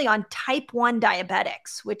primarily on type 1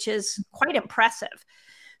 diabetics, which is quite impressive.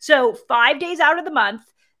 So 5 days out of the month,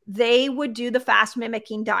 they would do the fast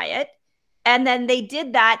mimicking diet. And then they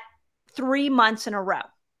did that 3 months in a row.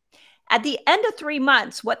 At the end of 3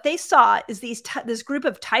 months, what they saw is this group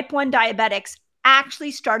of type 1 diabetics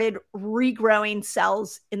actually started regrowing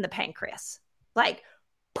cells in the pancreas. Like,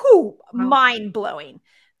 pooh, mind blowing.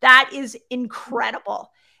 That is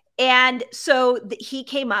incredible. And so he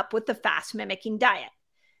came up with the fast mimicking diet.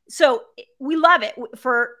 So we love it.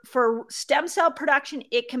 For stem cell production,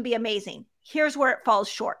 it can be amazing. Here's where it falls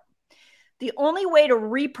short. The only way to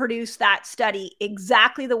reproduce that study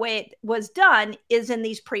exactly the way it was done is in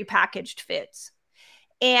these prepackaged foods.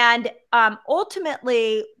 And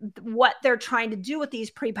ultimately, what they're trying to do with these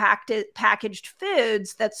packaged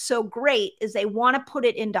foods that's so great is they want to put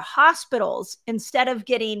it into hospitals instead of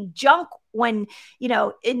getting junk when,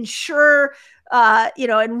 and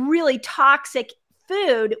really toxic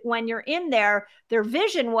food when you're in there. Their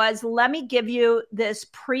vision was, let me give you this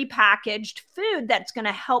prepackaged food that's going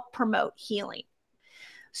to help promote healing.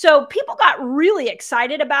 So people got really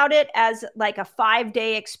excited about it as like a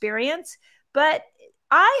 5-day experience. But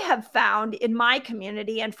I have found in my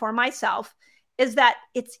community and for myself is that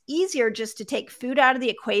it's easier just to take food out of the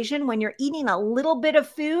equation. When you're eating a little bit of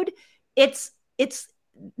food, it's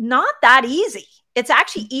not that easy. It's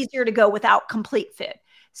actually easier to go without complete food.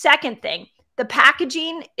 Second thing, the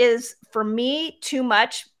packaging is, for me, too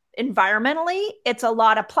much environmentally. It's a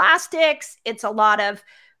lot of plastics. It's a lot of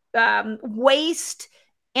waste.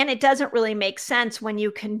 And it doesn't really make sense when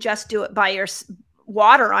you can just do it by your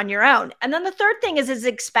water on your own. And then the third thing is it's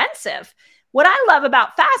expensive. What I love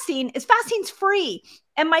about fasting is fasting's free.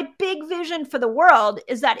 And my big vision for the world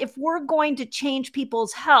is that if we're going to change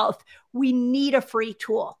people's health, we need a free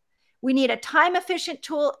tool. We need a time-efficient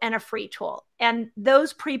tool and a free tool. And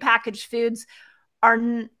those prepackaged foods are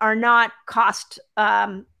not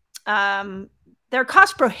they're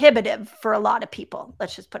cost prohibitive for a lot of people.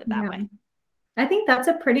 Let's just put it that way. I think that's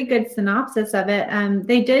a pretty good synopsis of it.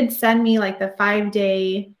 They did send me like the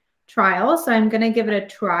 5-day trial, so I'm going to give it a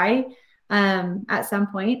try at some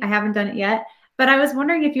point. I haven't done it yet. But I was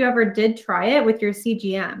wondering if you ever did try it with your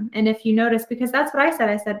CGM. And if you noticed, because that's what I said.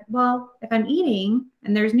 I said, well, if I'm eating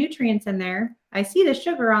and there's nutrients in there, I see the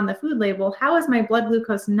sugar on the food label. How is my blood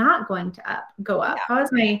glucose not going to go up?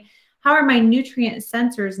 Yeah. How are my nutrient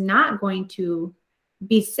sensors not going to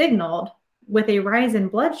be signaled with a rise in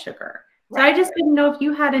blood sugar? So right. I just didn't know if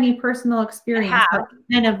you had any personal experience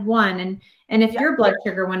kind of one, and if your blood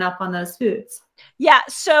sugar went up on those foods. Yeah.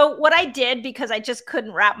 So what I did, because I just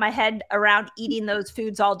couldn't wrap my head around eating those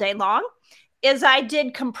foods all day long, is I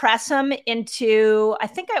did compress them into, I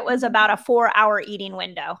think it was about a 4-hour eating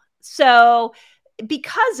window. So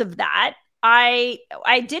because of that, I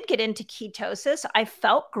did get into ketosis. I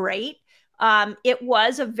felt great. It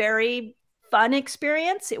was a very fun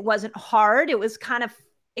experience. It wasn't hard. It was kind of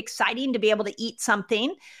exciting to be able to eat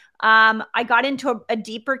something. I got into a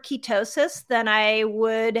deeper ketosis than I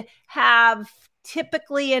would have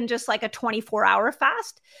typically in just like a 24-hour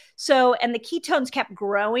fast. So, and the ketones kept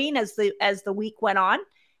growing as the week went on.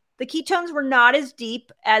 The ketones were not as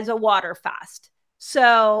deep as a water fast.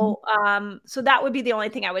 So, so that would be the only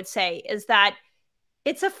thing I would say, is that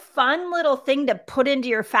it's a fun little thing to put into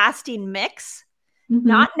your fasting mix.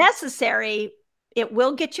 Not necessary. It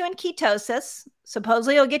will get you in ketosis.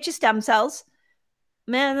 Supposedly it'll get you stem cells.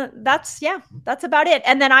 Man, that's about it.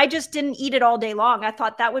 And then I just didn't eat it all day long. I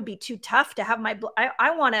thought that would be too tough to have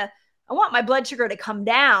I want my blood sugar to come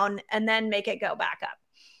down and then make it go back up.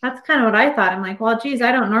 That's kind of what I thought. I'm like, well, geez,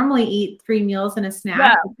 I don't normally eat 3 meals and a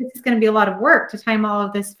snack. No. This is going to be a lot of work to time all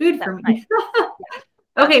of this food for me. Right.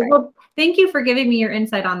 Okay. Right. Well, thank you for giving me your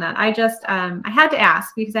insight on that. I just, I had to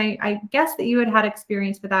ask because I guess that you had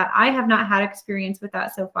experience with that. I have not had experience with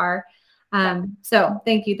that so far. So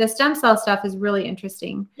thank you. The stem cell stuff is really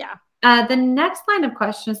interesting. Yeah. The next line of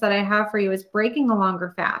questions that I have for you is breaking a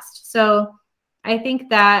longer fast. So I think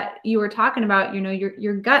that you were talking about,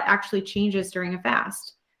 your gut actually changes during a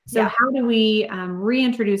fast. So how do we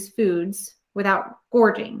reintroduce foods without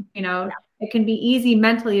gorging? It can be easy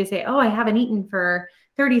mentally to say, oh, I haven't eaten for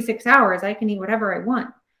 36 hours. I can eat whatever I want.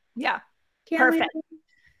 Yeah. Perfect.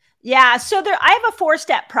 Yeah. So I have a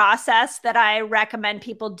 4-step process that I recommend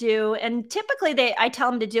people do. And typically I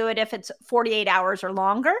tell them to do it if it's 48 hours or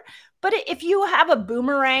longer. But if you have a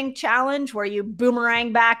boomerang challenge where you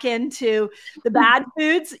boomerang back into the bad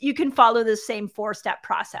foods, you can follow the same 4-step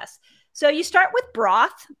process. So you start with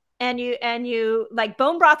broth, and you like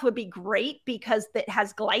bone broth would be great because it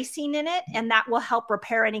has glycine in it, and that will help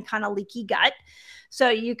repair any kind of leaky gut.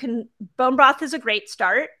 So bone broth is a great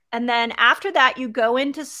start. And then after that, you go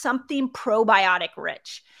into something probiotic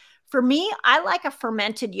rich. For me, I like a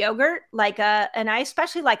fermented yogurt, and I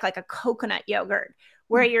especially like a coconut yogurt,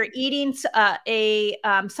 where you're eating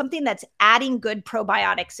something that's adding good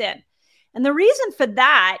probiotics in. And the reason for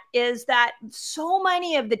that is that so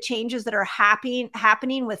many of the changes that are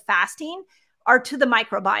happening with fasting are to the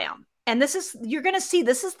microbiome. And you're going to see,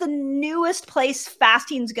 this is the newest place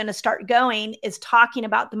fasting is going to start going, is talking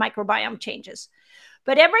about the microbiome changes.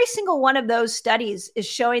 But every single one of those studies is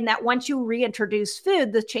showing that once you reintroduce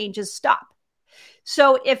food, the changes stop.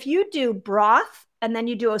 So if you do broth and then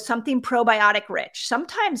you do something probiotic rich,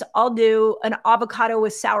 sometimes I'll do an avocado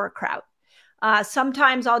with sauerkraut.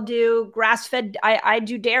 Sometimes I'll do grass-fed, I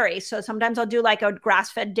do dairy. So sometimes I'll do like a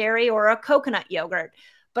grass-fed dairy or a coconut yogurt,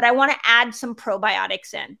 but I want to add some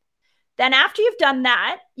probiotics in. Then after you've done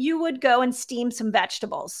that, you would go and steam some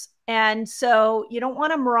vegetables. And so you don't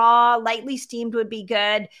want them raw, lightly steamed would be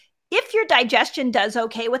good. If your digestion does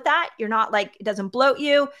okay with that, you're not like, it doesn't bloat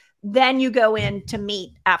you, then you go into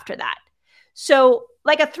meat after that. So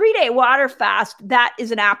like a 3-day water fast, that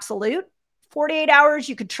is an absolute. 48 hours,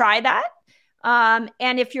 you could try that.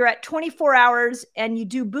 And if you're at 24 hours and you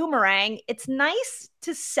do boomerang, it's nice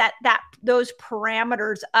to set those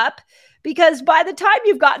parameters up, because by the time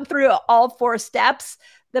you've gotten through all 4 steps,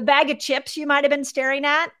 the bag of chips you might have been staring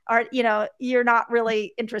at are, you're not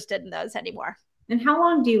really interested in those anymore. And how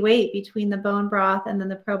long do you wait between the bone broth and then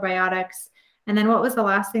the probiotics? And then what was the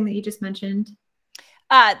last thing that you just mentioned?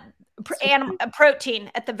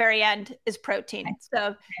 Protein at the very end is protein.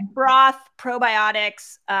 So broth,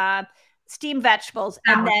 probiotics, steamed vegetables,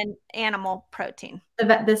 and then animal protein.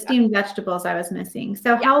 The steamed vegetables I was missing.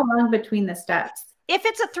 So how long between the steps? If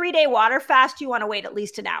it's a 3-day water fast, you want to wait at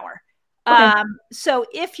least an hour. Okay. So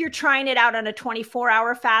if you're trying it out on a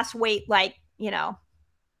 24-hour fast, wait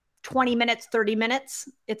 20 minutes, 30 minutes.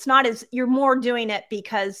 You're more doing it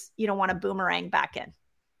because you don't want to boomerang back in.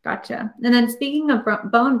 Gotcha. And then speaking of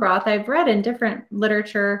bone broth, I've read in different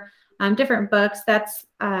literature, different books, that's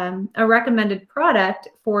a recommended product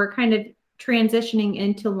for kind of transitioning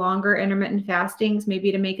into longer intermittent fastings,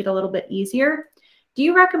 maybe to make it a little bit easier. Do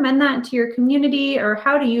you recommend that to your community, or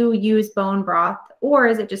how do you use bone broth, or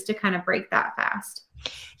is it just to kind of break that fast?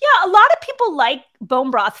 Yeah, a lot of people like bone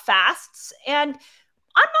broth fasts, and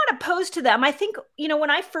I'm not opposed to them. I think, when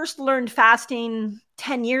I first learned fasting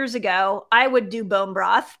 10 years ago, I would do bone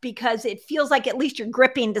broth because it feels like at least you're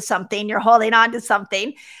gripping to something, you're holding on to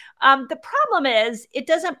something. The problem is it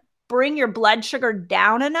doesn't bring your blood sugar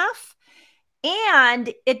down enough.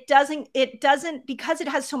 And it doesn't, because it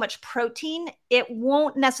has so much protein, it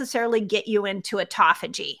won't necessarily get you into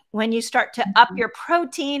autophagy. When you start to up your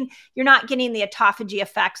protein, you're not getting the autophagy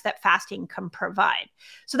effects that fasting can provide.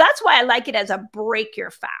 So that's why I like it as a break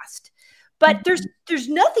your fast. But there's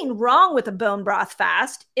nothing wrong with a bone broth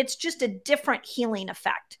fast. It's just a different healing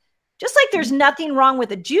effect. Just like there's nothing wrong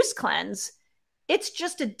with a juice cleanse. It's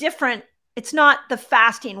It's not the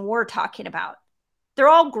fasting we're talking about. They're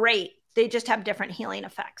all great. They just have different healing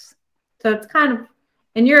effects. So it's kind of,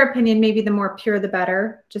 in your opinion, maybe the more pure, the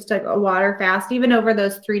better, just like a water fast, even over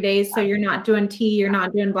those 3 days. So you're not doing tea, you're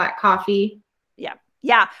not doing black coffee. Yeah.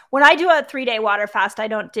 Yeah. When I do a 3-day water fast,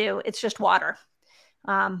 it's just water.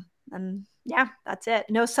 And yeah, that's it.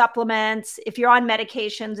 No supplements. If you're on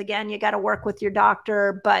medications, again, you got to work with your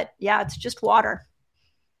doctor, but yeah, it's just water.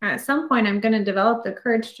 At some point, I'm going to develop the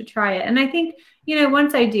courage to try it. And I think,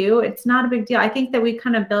 once I do, it's not a big deal. I think that we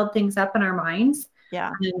kind of build things up in our minds.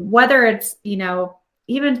 Yeah. And whether it's,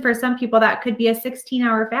 even for some people, that could be a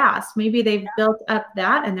 16-hour fast. Maybe they've built up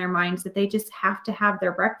that in their minds that they just have to have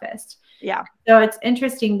their breakfast. Yeah. So it's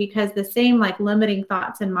interesting because the same like limiting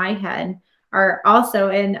thoughts in my head are also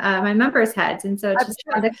in my members' heads. And so it's just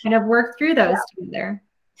trying to kind of work through those together.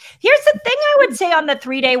 Here's the thing I would say on the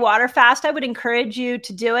 3-day water fast. I would encourage you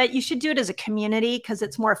to do it. You should do it as a community because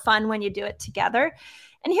it's more fun when you do it together.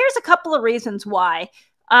 And here's a couple of reasons why.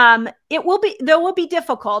 There will be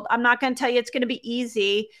difficult. I'm not going to tell you it's going to be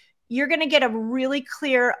easy. You're going to get a really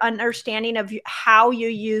clear understanding of how you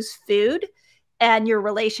use food and your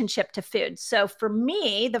relationship to food. So for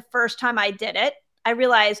me, the first time I did it, I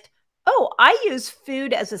realized, I use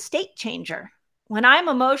food as a state changer. When I'm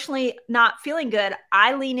emotionally not feeling good,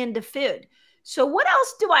 I lean into food. So what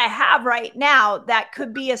else do I have right now that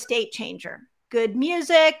could be a state changer? Good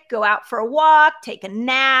music, go out for a walk, take a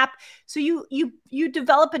nap. So you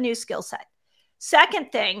develop a new skill set.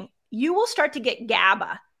 Second thing, you will start to get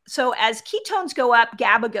GABA. So as ketones go up,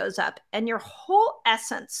 GABA goes up and your whole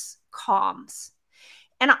essence calms.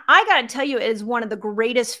 And I got to tell you, it is one of the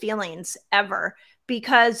greatest feelings ever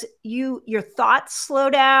because your thoughts slow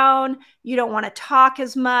down. You don't want to talk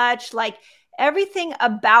as much. Like everything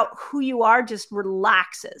about who you are just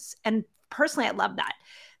relaxes. And personally, I love that.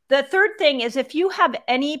 The third thing is if you have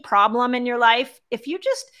any problem in your life, if you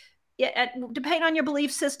just, depending on your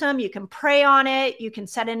belief system, you can pray on it. You can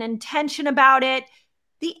set an intention about it.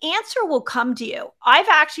 The answer will come to you. I've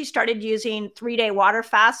actually started using 3-day water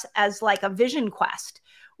fasts as like a vision quest,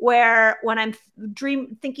 where when I'm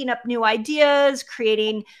thinking up new ideas,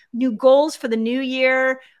 creating new goals for the new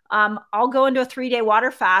year, I'll go into a 3-day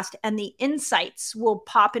water fast and the insights will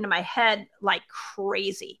pop into my head like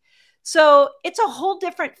crazy. So it's a whole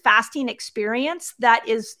different fasting experience that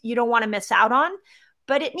you don't want to miss out on,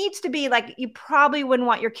 but it needs to be like, you probably wouldn't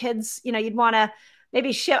want your kids, you'd want to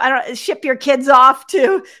maybe ship your kids off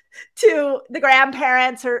to the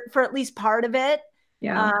grandparents or for at least part of it.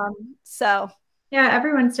 Yeah. Yeah,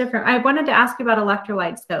 everyone's different. I wanted to ask you about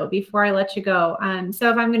electrolytes though, before I let you go. So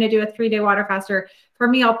if I'm going to do a 3-day water fast, for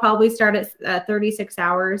me, I'll probably start at 36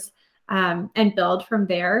 hours and build from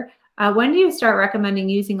there. When do you start recommending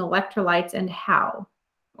using electrolytes and how,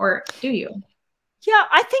 or do you? Yeah,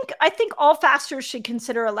 I think all fasters should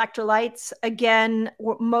consider electrolytes. Again,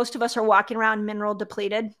 most of us are walking around mineral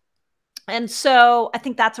depleted. And so I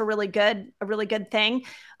think that's a really good thing.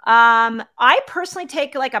 I personally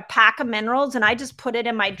take like a pack of minerals and I just put it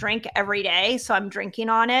in my drink every day. So I'm drinking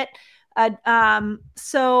on it.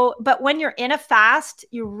 But when you're in a fast,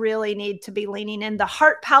 you really need to be leaning in. The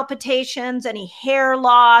heart palpitations, any hair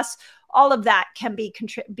loss, all of that can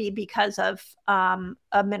be because of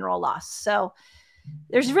a mineral loss. So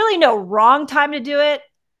there's really no wrong time to do it.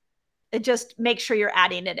 It just makes sure you're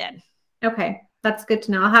adding it in. Okay. That's good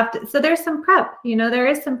to know. So there's some prep, there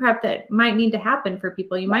is some prep that might need to happen for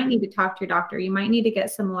people. You might need to talk to your doctor. You might need to get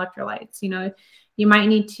some electrolytes, you might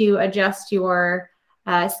need to adjust your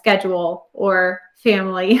schedule or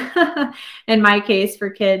family. In my case for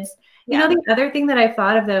kids, the other thing that I've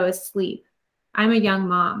thought of though is sleep. I'm a young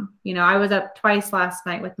mom. I was up twice last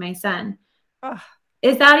night with my son. Ugh.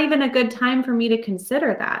 Is that even a good time for me to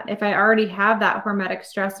consider that if I already have that hormetic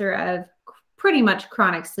stressor of pretty much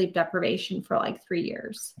chronic sleep deprivation for like 3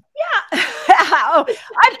 years? Yeah. I've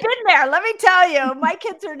been there. Let me tell you, my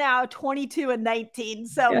kids are now 22 and 19.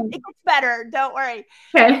 So It gets better. Don't worry.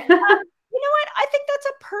 Okay. You know what? I think that's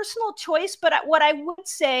a personal choice. But what I would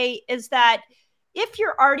say is that if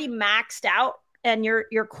you're already maxed out and your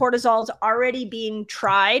cortisol is already being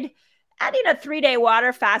tried, adding a 3-day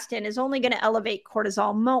water fast in is only going to elevate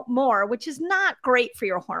cortisol more, which is not great for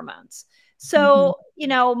your hormones. So,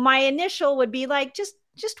 my initial would be like, just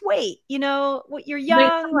wait, you're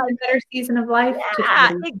young. Like, a better season of life.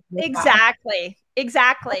 Yeah, exactly. I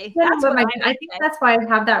think that's why I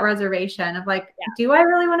have that reservation of like, do I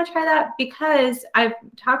really want to try that? Because I've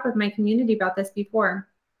talked with my community about this before.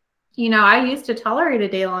 I used to tolerate a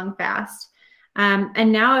day-long fast.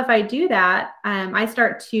 And now if I do that, I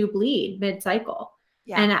start to bleed mid-cycle.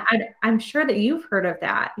 Yeah. And I'm sure that you've heard of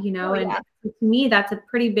that, and to me, that's a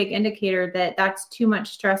pretty big indicator that that's too much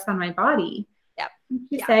stress on my body.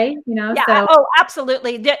 You say, So. Oh,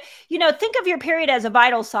 absolutely. Think of your period as a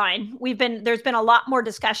vital sign. There's been a lot more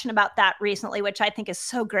discussion about that recently, which I think is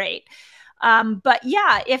so great. But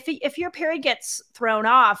yeah, if your period gets thrown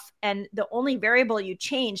off and the only variable you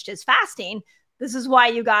changed is fasting, this is why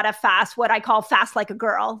you got to fast, what I call fast like a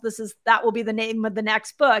girl. That will be the name of the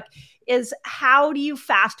next book, is how do you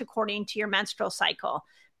fast according to your menstrual cycle?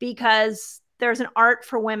 Because there's an art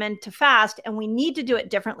for women to fast, and we need to do it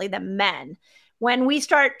differently than men. When we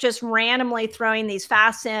start just randomly throwing these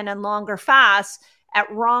fasts in and longer fasts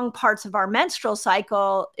at wrong parts of our menstrual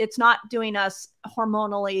cycle, it's not doing us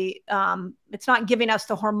hormonally, it's not giving us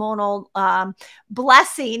the hormonal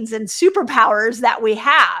blessings and superpowers that we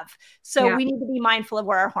have. So we need to be mindful of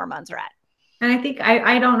where our hormones are at. And I think,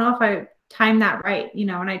 I don't know if I timed that right. When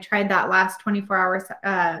I tried that last 24 hours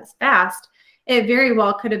fast, it very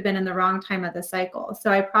well could have been in the wrong time of the cycle. So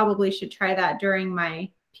I probably should try that during my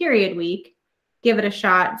period week, give it a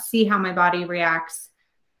shot, see how my body reacts.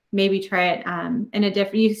 Maybe try it in a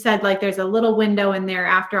different, you said like there's a little window in there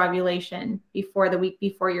after ovulation before the week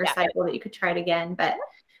before your cycle that you could try it again. But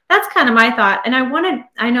that's kind of my thought. And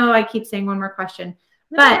I know I keep saying one more question,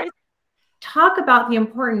 but talk about the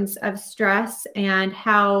importance of stress and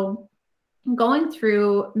how going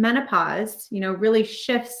through menopause, really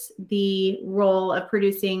shifts the role of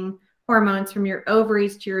producing hormones from your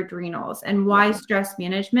ovaries to your adrenals, and why stress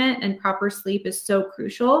management and proper sleep is so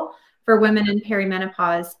crucial for women in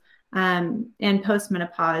perimenopause and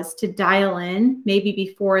postmenopause to dial in, maybe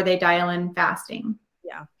before they dial in fasting.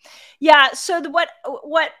 Yeah. So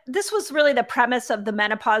what this was really the premise of the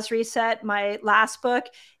Menopause Reset, my last book,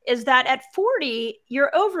 is that at 40,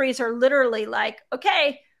 your ovaries are literally like,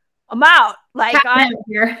 okay, I'm out. Like I'm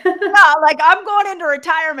going into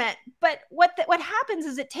retirement. But what happens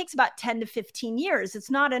is it takes about 10 to 15 years. It's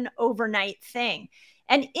not an overnight thing.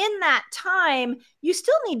 And in that time, you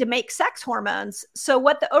still need to make sex hormones. So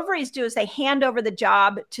what the ovaries do is they hand over the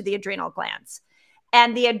job to the adrenal glands.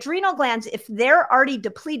 And the adrenal glands, if they're already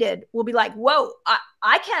depleted, will be like, whoa,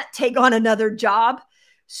 I can't take on another job.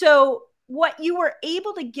 So what you were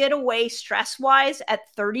able to get away stress-wise at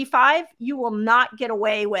 35, you will not get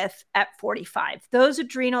away with at 45. Those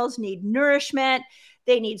adrenals need nourishment.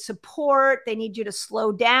 They need support. They need you to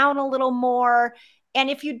slow down a little more. And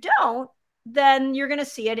if you don't, then you're going to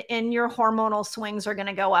see it in your hormonal swings are going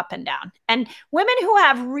to go up and down. And women who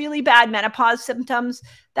have really bad menopause symptoms,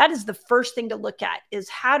 that is the first thing to look at, is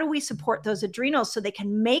how do we support those adrenals so they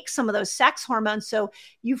can make some of those sex hormones so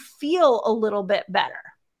you feel a little bit better.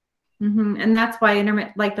 Mm-hmm. And that's why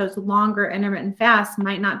those longer intermittent fasts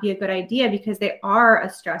might not be a good idea, because they are a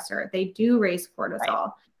stressor. They do raise cortisol. Right.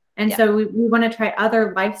 And so we want to try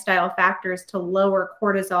other lifestyle factors to lower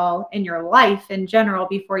cortisol in your life in general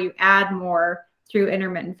before you add more through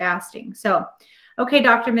intermittent fasting. So, okay,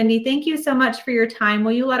 Dr. Mindy, thank you so much for your time.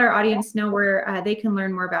 Will you let our audience know where they can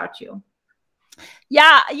learn more about you?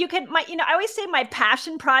 Yeah, you can. I always say my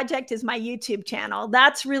passion project is my YouTube channel.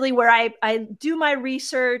 That's really where I do my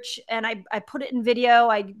research, and I put it in video.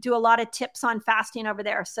 I do a lot of tips on fasting over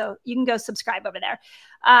there. So you can go subscribe over there.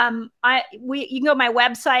 You can go to my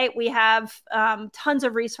website. We have tons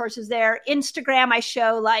of resources there. Instagram, I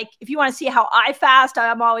show, if you want to see how I fast,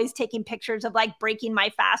 I'm always taking pictures of breaking my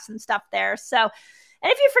fast and stuff there. So,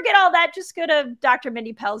 and if you forget all that, just go to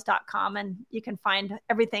drmindypelz.com and you can find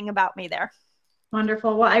everything about me there.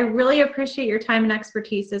 Wonderful. Well, I really appreciate your time and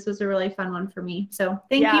expertise. This was a really fun one for me. So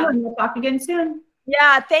thank you, and we'll talk again soon.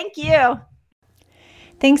 Yeah, thank you.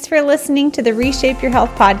 Thanks for listening to the Reshape Your Health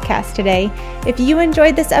podcast today. If you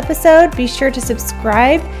enjoyed this episode, be sure to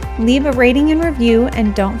subscribe, leave a rating and review,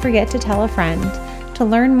 and don't forget to tell a friend. To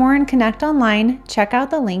learn more and connect online, check out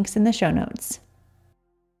the links in the show notes.